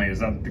the penalty. Is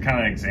that the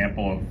kind of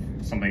example of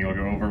something you'll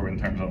go over in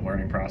terms of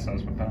learning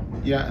process with that?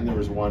 Yeah, and there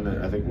was one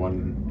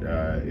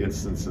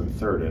instance in the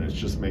third, and it's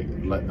just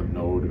letting them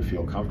know to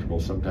feel comfortable.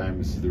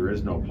 Sometimes there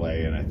is no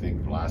play, and I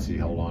think Lassie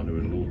held on to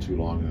it a little too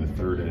long in the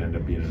third and ended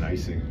up being an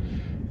icing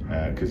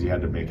because he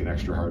had to make an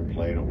extra hard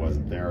play and it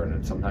wasn't there, and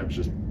it sometimes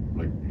just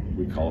like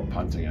we call it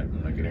punting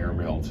it, like an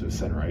airmail to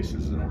center ice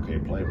is an okay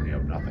play when you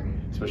have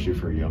nothing, especially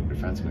for a young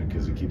defenseman,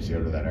 because it keeps you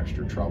out of that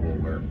extra trouble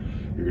where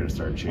you're going to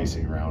start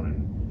chasing around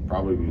and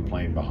probably be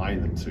playing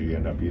behind them, so you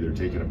end up either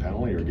taking a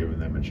penalty or giving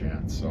them a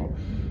chance. So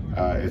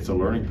it's a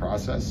learning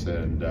process,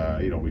 and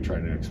we try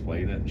to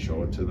explain it and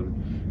show it to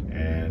them,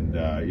 and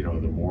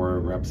the more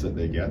reps that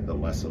they get, the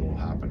less it'll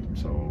happen.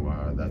 So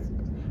that's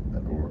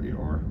or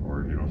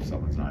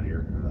someone's not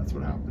here. That's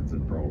what happens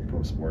in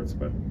pro sports,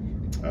 but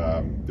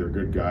they're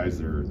good guys.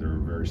 They're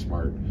very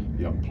smart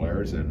young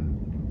players,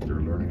 and they're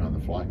learning on the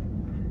fly.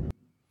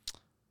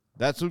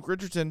 That's Luke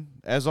Richardson,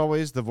 as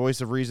always, the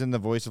voice of reason, the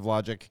voice of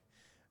logic,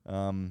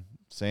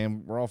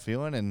 saying we're all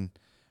feeling. And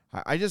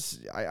I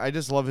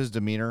just love his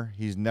demeanor.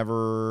 He's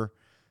never,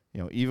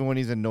 even when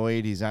he's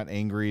annoyed, he's not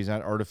angry. He's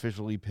not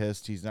artificially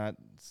pissed. He's not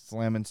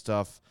slamming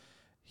stuff.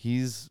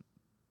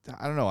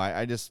 I don't know.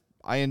 I just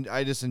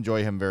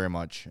enjoy him very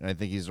much, and I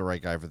think he's the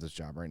right guy for this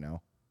job right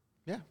now.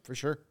 Yeah, for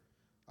sure.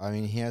 I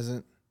mean, he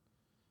hasn't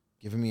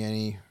given me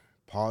any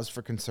pause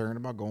for concern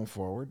about going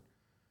forward.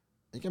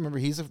 I think I remember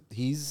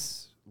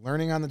he's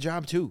learning on the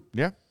job too.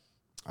 Yeah.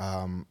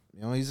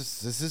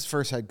 This is his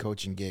first head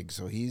coaching gig,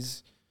 so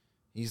he's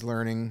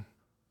learning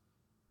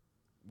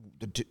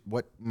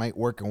what might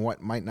work and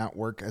what might not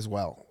work as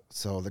well.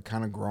 So they're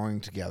kind of growing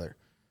together,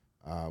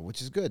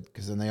 which is good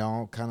because then they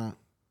all kind of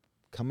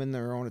come in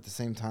their own at the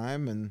same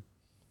time, and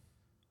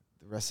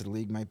the rest of the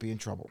league might be in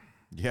trouble.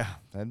 Yeah,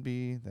 that'd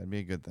be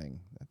a good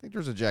thing. I think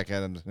there's a Jack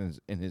Adams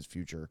in his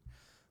future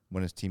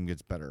when his team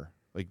gets better.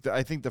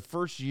 I think the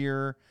first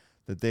year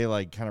that they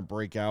kind of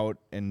break out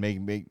and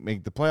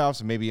make the playoffs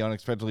and maybe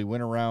unexpectedly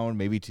win a round,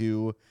 maybe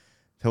two,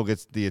 he'll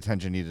get the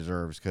attention he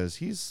deserves because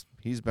he's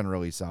been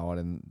really solid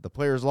and the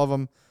players love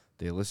him.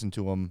 They listen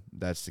to him.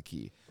 That's the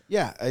key.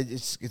 Yeah,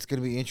 it's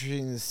going to be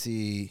interesting to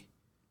see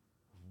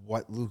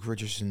what Luke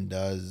Richardson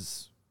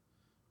does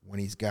when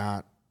he's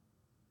got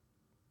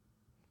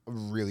a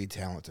really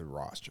talented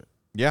roster.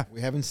 Yeah.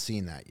 We haven't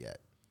seen that yet.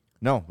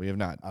 No, we have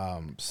not.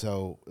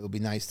 So it'll be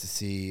nice to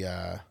see,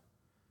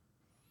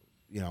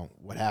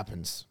 what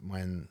happens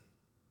when,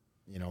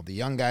 the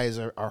young guys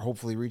are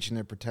hopefully reaching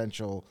their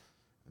potential.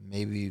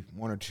 Maybe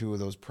one or two of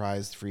those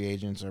prized free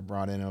agents are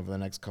brought in over the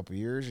next couple of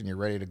years and you're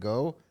ready to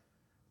go.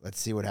 Let's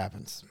see what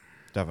happens.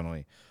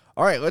 Definitely.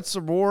 All right, let's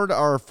award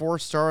our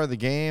 4th star of the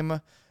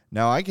game.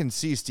 Now, I can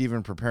see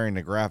Steven preparing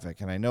the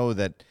graphic, and I know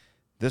that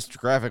this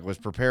graphic was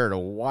prepared a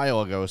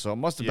while ago, so it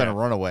must have been a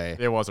runaway.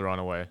 It was a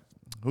runaway.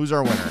 Who's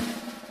our winner?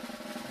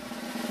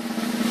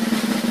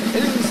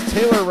 It is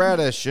Taylor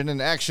Radish in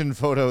an action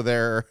photo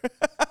there.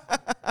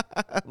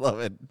 I love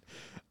it.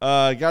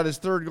 Got his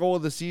 3rd goal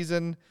of the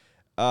season.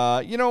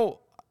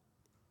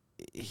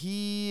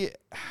 He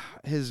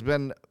has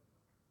been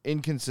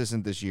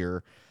inconsistent this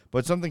year,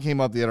 but something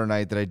came up the other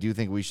night that I do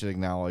think we should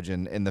acknowledge,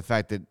 and the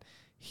fact that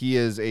he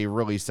is a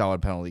really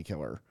solid penalty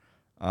killer.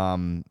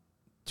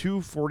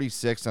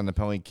 246 on the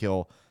penalty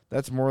kill.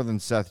 That's more than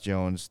Seth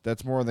Jones.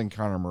 That's more than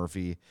Connor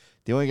Murphy.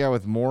 The only guy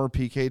with more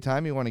PK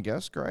time, you want to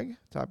guess, Greg?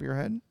 Top of your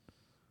head?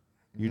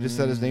 You just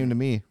said his name to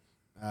me.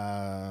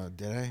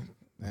 Did I?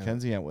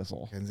 Mackenzie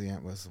Entwistle. Mackenzie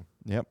Entwistle.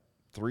 Yep.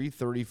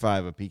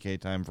 335 of PK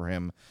time for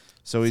him.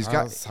 So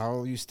That's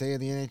how you stay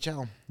in the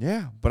NHL.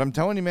 Yeah, but I'm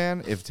telling you,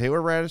 man, if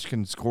Taylor Radish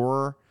can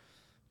score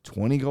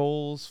 20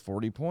 goals,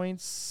 40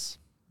 points,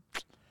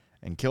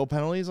 and kill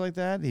penalties like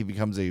that, he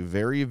becomes a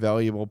very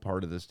valuable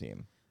part of this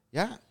team.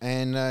 Yeah,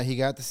 and he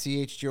got the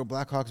CHGO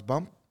Blackhawks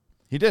bump.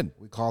 He did.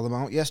 We called him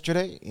out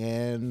yesterday,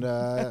 and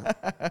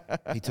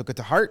he took it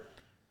to heart.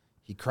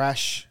 He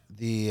crashed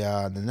the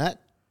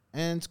net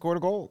and scored a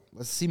goal.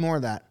 Let's see more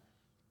of that.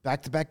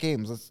 Back-to-back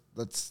games.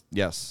 Let's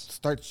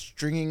start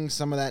stringing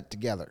some of that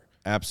together.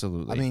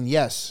 Absolutely. I mean,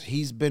 yes,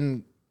 he's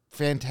been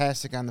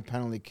fantastic on the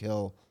penalty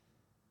kill,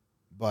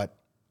 but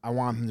I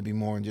want him to be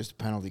more than just a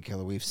penalty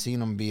killer. We've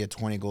seen him be a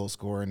 20-goal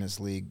scorer in this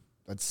league.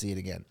 Let's see it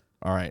again.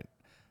 All right.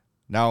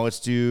 Now let's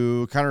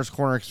do Connor's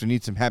Corner because we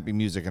need some happy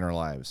music in our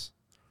lives.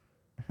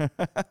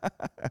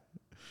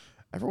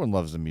 Everyone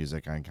loves the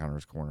music on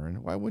Connor's Corner,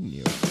 and why wouldn't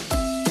you?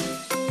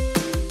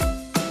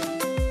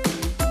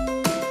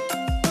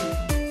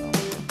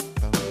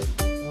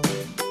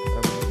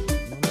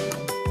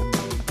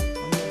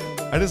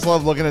 I just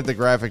love looking at the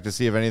graphic to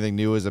see if anything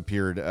new has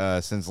appeared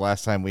since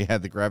last time we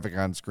had the graphic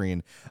on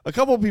screen. A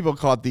couple of people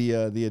caught the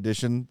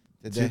addition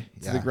to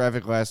the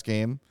graphic last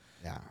game.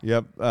 Yeah.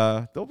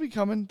 Yep. They'll be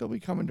coming. They'll be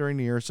coming during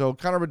the year. So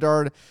Connor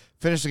Bedard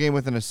finished the game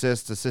with an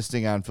assist,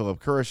 assisting on Philipp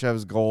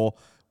Kurashev's goal.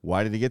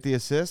 Why did he get the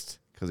assist?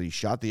 Because he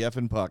shot the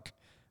effing puck.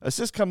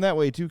 Assists come that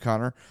way too,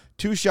 Connor.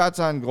 2 shots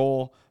on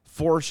goal,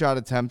 4 shot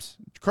attempts.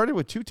 Credit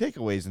with 2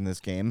 takeaways in this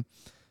game.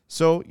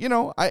 So,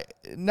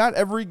 not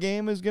every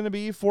game is going to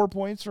be 4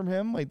 points from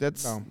him. Like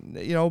that's,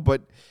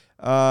 but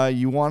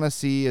you want to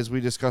see, as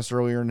we discussed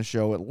earlier in the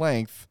show at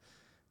length,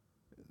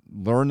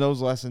 learn those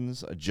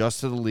lessons, adjust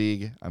to the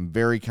league. I'm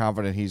very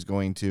confident he's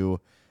going to.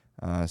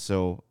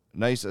 So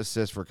nice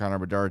assist for Connor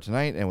Bedard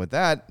tonight. And with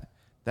that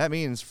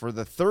means for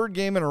the 3rd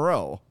game in a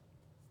row,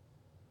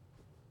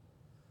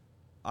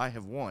 I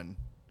have won.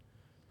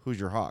 Who's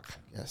your Hawk?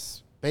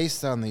 Yes.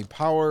 Based on the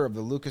power of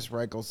the Lucas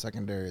Reichel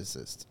secondary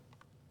assist.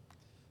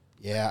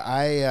 Yeah,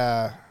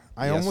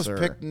 I almost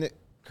picked Nick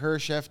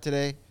Kurashev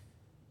today,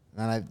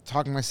 and I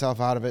talked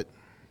myself out of it.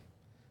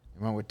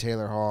 I went with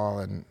Taylor Hall,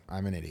 and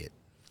I'm an idiot.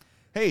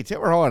 Hey,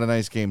 Taylor Hall had a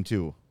nice game,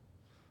 too.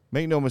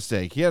 Make no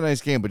mistake. He had a nice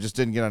game, but just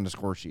didn't get on the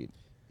score sheet.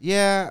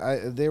 Yeah,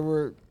 it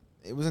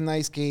was a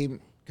nice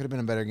game. Could have been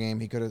a better game.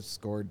 He could have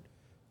scored.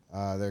 There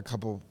are a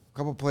couple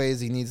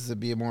plays he needs to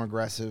be more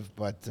aggressive,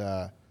 but,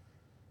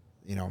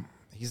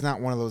 he's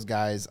not one of those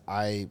guys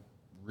I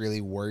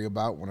really worry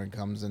about when it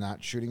comes to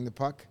not shooting the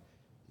puck.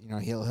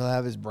 He'll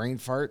have his brain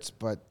farts,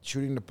 but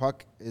shooting the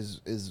puck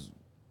is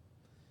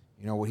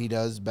what he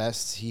does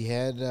best. He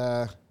had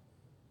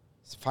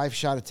 5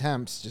 shot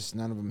attempts, just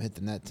none of them hit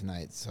the net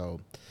tonight.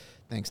 So,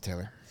 thanks,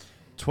 Taylor.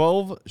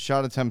 12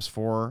 shot attempts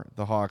for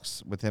the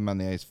Hawks with him on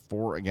the ice,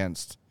 4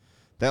 against.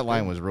 That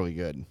line was really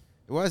good.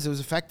 It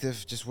was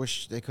effective. Just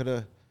wish they could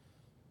have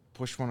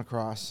pushed one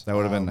across. That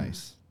would have been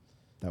nice.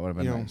 That would have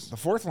been nice. The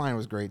 4th line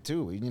was great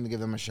too. We need to give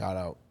them a shout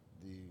out.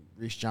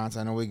 Reese Johnson.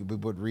 I know we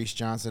put Reese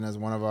Johnson as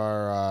one of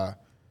our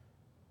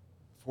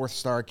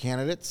 4th-star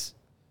candidates.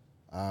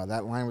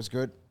 That line was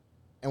good.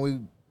 And we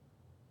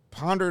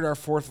pondered our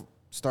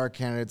 4th-star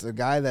candidates, a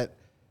guy that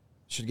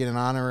should get an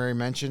honorary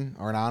mention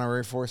or an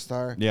honorary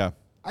 4-star. Yeah.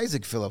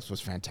 Isaac Phillips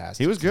was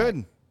fantastic. He was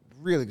good.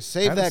 Really good.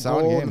 Saved that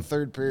goal in the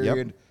 3rd period.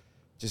 Yep.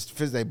 Just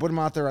they put him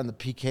out there on the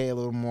PK a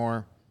little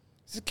more.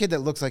 He's a kid that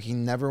looks like he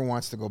never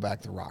wants to go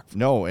back to Rockford.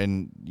 No,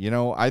 and,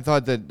 I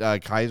thought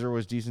that Kaiser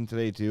was decent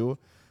today, too.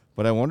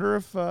 But I wonder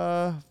if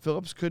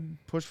Phillips could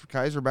push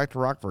Kaiser back to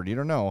Rockford. You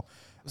don't know.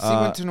 We'll see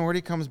when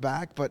Tenorti comes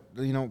back, but,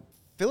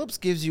 Phillips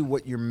gives you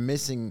what you're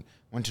missing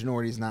when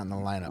Tenorti's not in the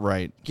lineup.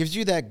 Right. Gives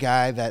you that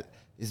guy that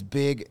is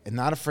big and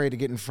not afraid to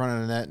get in front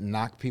of the net and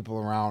knock people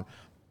around.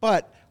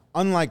 But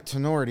unlike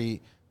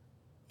Tenorti,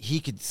 he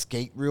could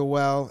skate real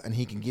well, and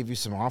he can give you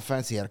some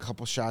offense. He had a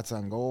couple shots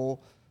on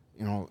goal.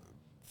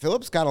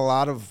 Phillips got a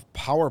lot of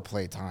power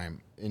play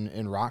time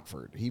in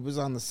Rockford. He was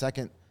on the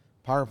 2nd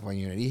power play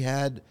unit. He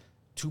had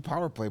 2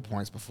 power play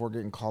points before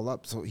getting called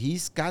up. So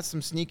he's got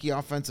some sneaky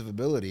offensive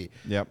ability.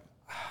 Yep.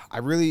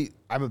 I'm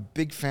a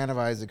big fan of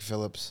Isaac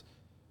Phillips.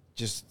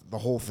 Just the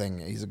whole thing.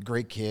 He's a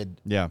great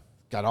kid. Yeah.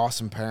 Got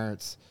awesome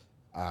parents.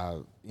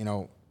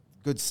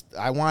 Good.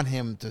 I want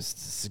him to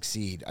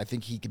succeed. I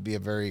think he could be a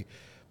very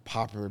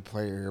popular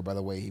player here by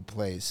the way he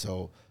plays.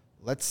 So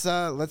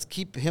let's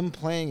keep him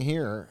playing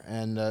here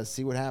and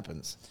see what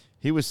happens.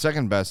 He was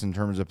 2nd best in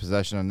terms of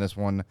possession on this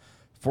one.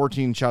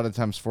 14 shot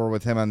attempts for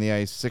with him on the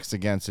ice, 6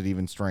 against at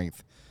even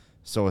strength.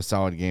 So a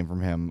solid game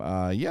from him.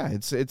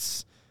 It's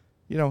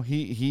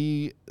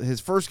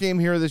his first game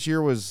here this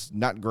year was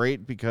not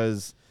great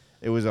because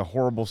it was a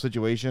horrible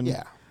situation.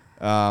 Yeah.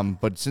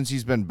 But since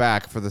he's been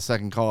back for the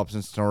 2nd call up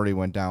since Tenorti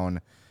went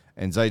down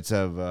and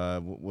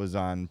Zaitsev was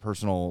on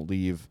personal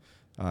leave,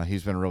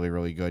 he's been really,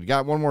 really good.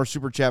 Got one more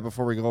super chat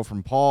before we go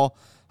from Paul.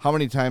 How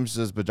many times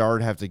does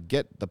Bedard have to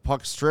get the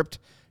puck stripped?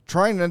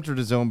 Trying to enter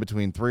the zone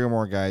between 3 or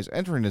more guys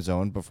entering the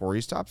zone before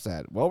he stops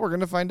that. Well, we're going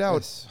to find out.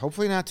 Yes,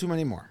 hopefully not too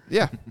many more.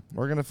 Yeah,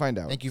 we're going to find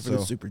out. Thank you for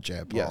the super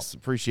chat, Paul. Yes,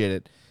 appreciate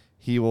it.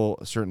 He will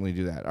certainly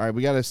do that. All right,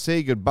 we got to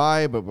say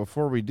goodbye, but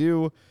before we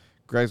do,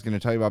 Greg's going to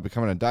tell you about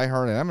becoming a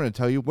diehard, and I'm going to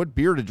tell you what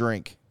beer to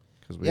drink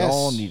because we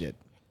all need it.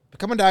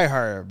 Become a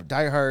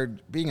diehard.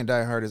 Being a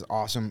diehard is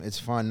awesome. It's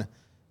fun.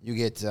 You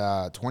get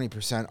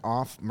 20%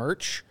 off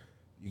merch.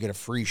 You get a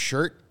free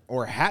shirt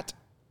or hat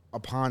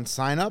upon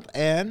sign up,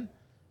 and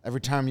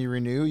every time you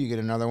renew, you get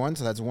another one.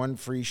 So that's one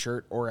free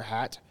shirt or a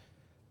hat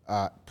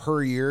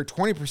per year.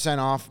 20%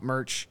 off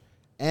merch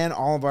and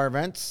all of our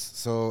events.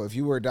 So if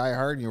you were a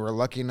diehard and you were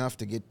lucky enough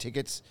to get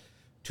tickets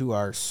to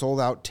our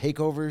sold-out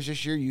takeovers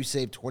this year, you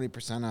save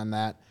 20% on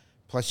that.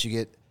 Plus, you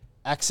get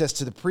access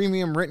to the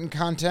premium written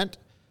content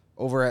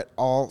over at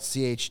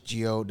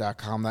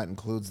allchgo.com. That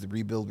includes the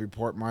Rebuild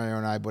Report Mario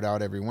and I put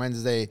out every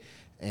Wednesday,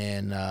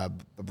 and the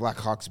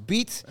Blackhawks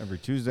Beat every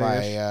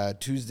Tuesday-ish. By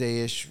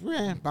Tuesday-ish,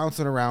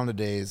 bouncing around the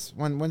days.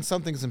 When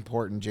something's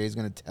important, Jay's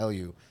going to tell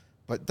you.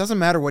 But it doesn't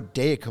matter what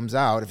day it comes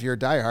out. If you're a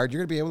diehard, you're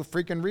going to be able to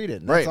freaking read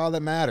it. And that's all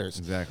that matters.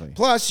 Exactly.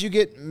 Plus, you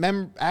get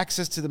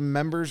access to the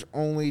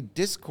members-only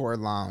Discord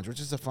lounge, which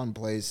is a fun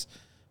place.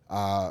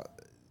 A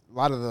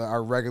lot of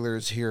our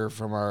regulars here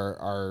from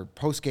our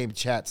post-game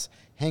chats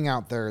hang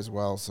out there as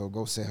well, so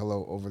go say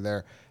hello over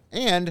there.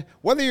 And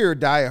whether you're a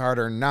diehard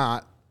or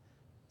not,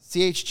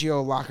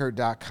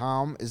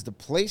 CHGOlocker.com is the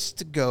place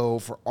to go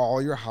for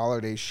all your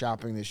holiday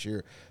shopping this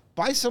year.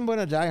 Buy someone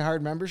a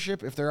diehard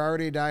membership if they're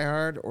already a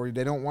diehard or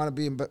they don't want to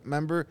be a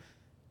member.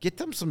 Get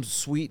them some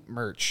sweet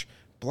merch.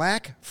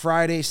 Black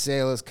Friday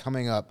sale is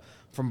coming up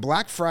from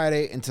Black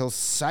Friday until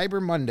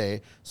Cyber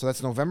Monday, so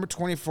that's November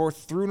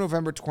 24th through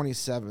November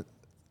 27th.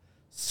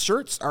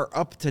 Shirts are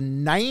up to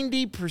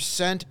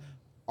 90%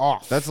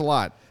 off. That's a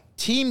lot.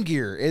 Team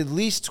gear, at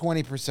least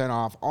 20%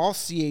 off. All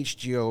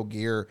CHGO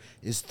gear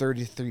is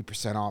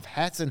 33% off.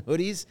 Hats and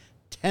hoodies,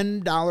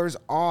 $10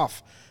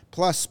 off.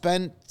 Plus,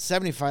 spend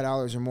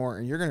 $75 or more,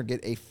 and you're going to get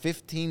a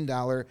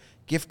 $15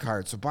 gift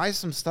card. So buy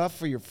some stuff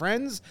for your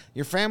friends,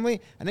 your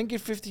family, and then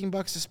get $15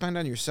 to spend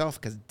on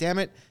yourself because, damn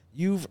it,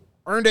 you've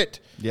earned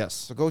it. Yes.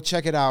 So go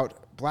check it out.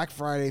 Black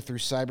Friday through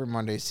Cyber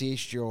Monday,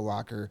 CHGO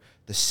Locker.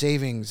 The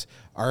savings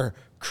are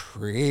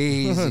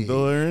crazy.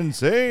 They're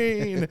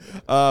insane.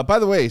 By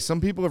the way,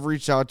 some people have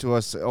reached out to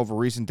us over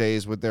recent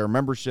days with their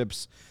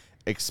memberships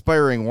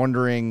expiring,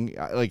 wondering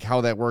like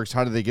how that works.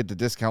 How do they get the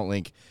discount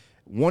link?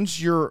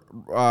 Once your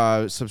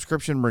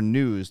subscription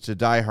renews to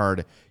Die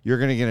Hard, you're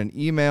going to get an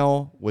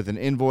email with an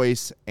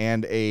invoice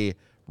and a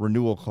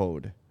renewal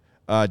code,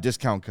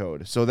 discount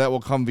code. So that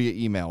will come via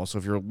email. So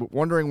if you're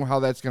wondering how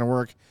that's going to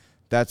work,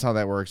 that's how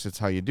that works. It's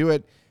how you do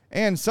it.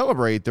 And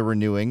celebrate the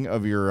renewing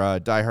of your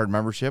Die Hard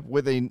membership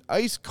with an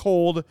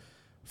ice-cold,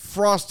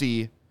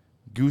 frosty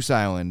Goose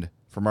Island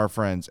from our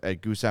friends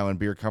at Goose Island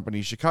Beer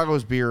Company.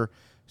 Chicago's beer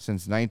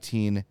since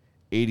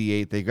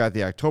 1988. They got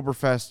the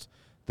Oktoberfest,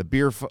 the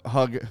beer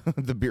hug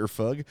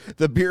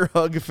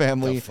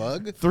family. The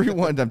fug?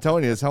 3-1, I'm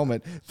telling you, this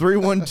helmet.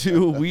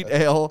 312 wheat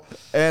ale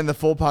and the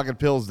full pocket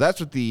pills. That's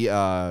what the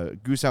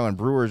Goose Island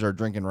Brewers are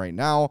drinking right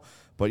now.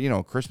 But, you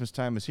know, Christmas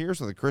time is here,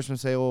 so the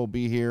Christmas ale will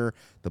be here.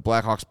 The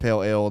Blackhawks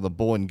Pale Ale, the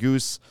Bull and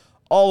Goose,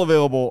 all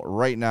available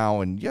right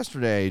now. And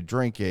yesterday, I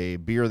drank a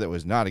beer that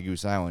was not a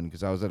Goose Island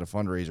because I was at a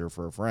fundraiser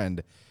for a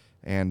friend.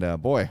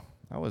 And, boy,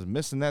 I was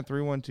missing that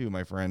 312,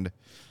 my friend.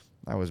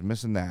 I was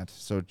missing that.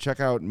 So check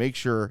out, make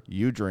sure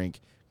you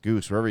drink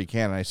Goose wherever you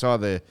can. And I saw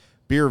the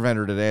beer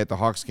vendor today at the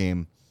Hawks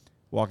game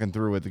walking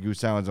through with the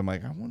Goose Islands. I'm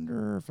like, I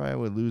wonder if I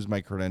would lose my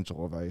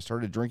credential if I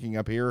started drinking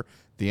up here.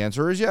 The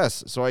answer is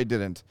yes, so I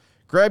didn't.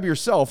 Grab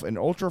yourself an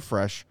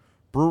ultra-fresh,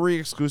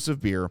 brewery-exclusive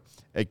beer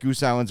at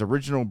Goose Island's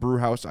original brew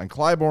house on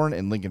Clybourne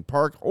in Lincoln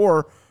Park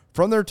or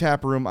from their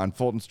tap room on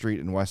Fulton Street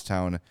in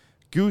Westtown.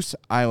 Goose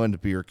Island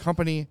Beer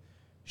Company,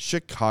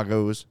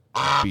 Chicago's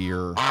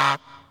beer.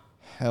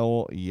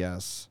 Hell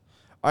yes.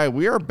 All right,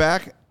 we are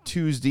back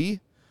Tuesday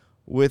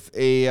with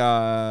a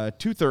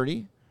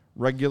 2:30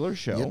 regular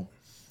show.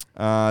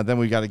 Yep. Then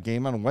we got a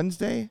game on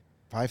Wednesday.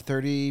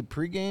 5:30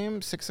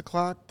 pregame, 6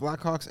 o'clock,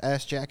 Blackhawks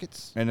Ass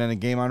Jackets. And then a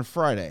game on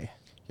Friday.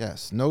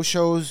 Yes, no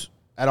shows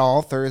at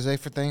all Thursday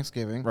for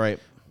Thanksgiving. Right.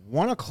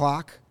 1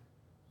 o'clock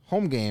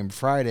home game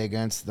Friday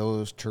against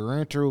those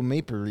Toronto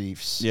Maple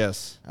Leafs.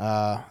 Yes.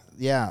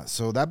 Yeah,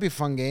 so that'd be a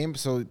fun game.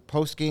 So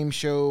post-game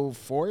show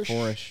 4-ish?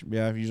 4-ish.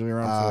 Yeah, usually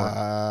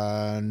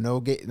around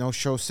 4. No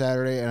show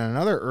Saturday, and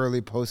another early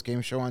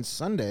post-game show on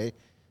Sunday.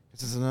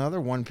 This is another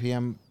 1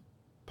 p.m.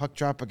 puck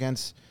drop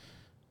against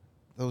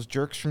those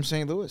jerks from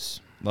St.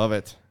 Louis. Love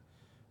it.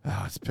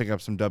 Let's pick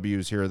up some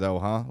W's here, though,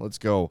 huh? Let's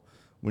go.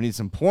 We need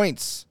some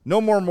points. No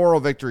more moral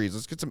victories.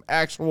 Let's get some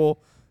actual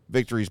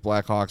victories,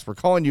 Blackhawks. We're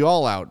calling you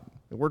all out.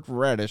 It worked for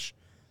Radish.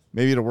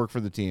 Maybe it'll work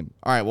for the team.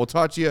 All right, we'll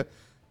talk to you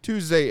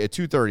Tuesday at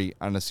 2:30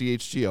 on the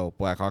CHGO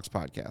Blackhawks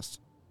podcast.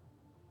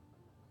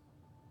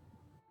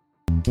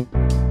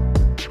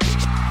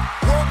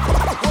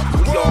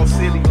 We all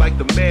silly like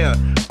the mayor.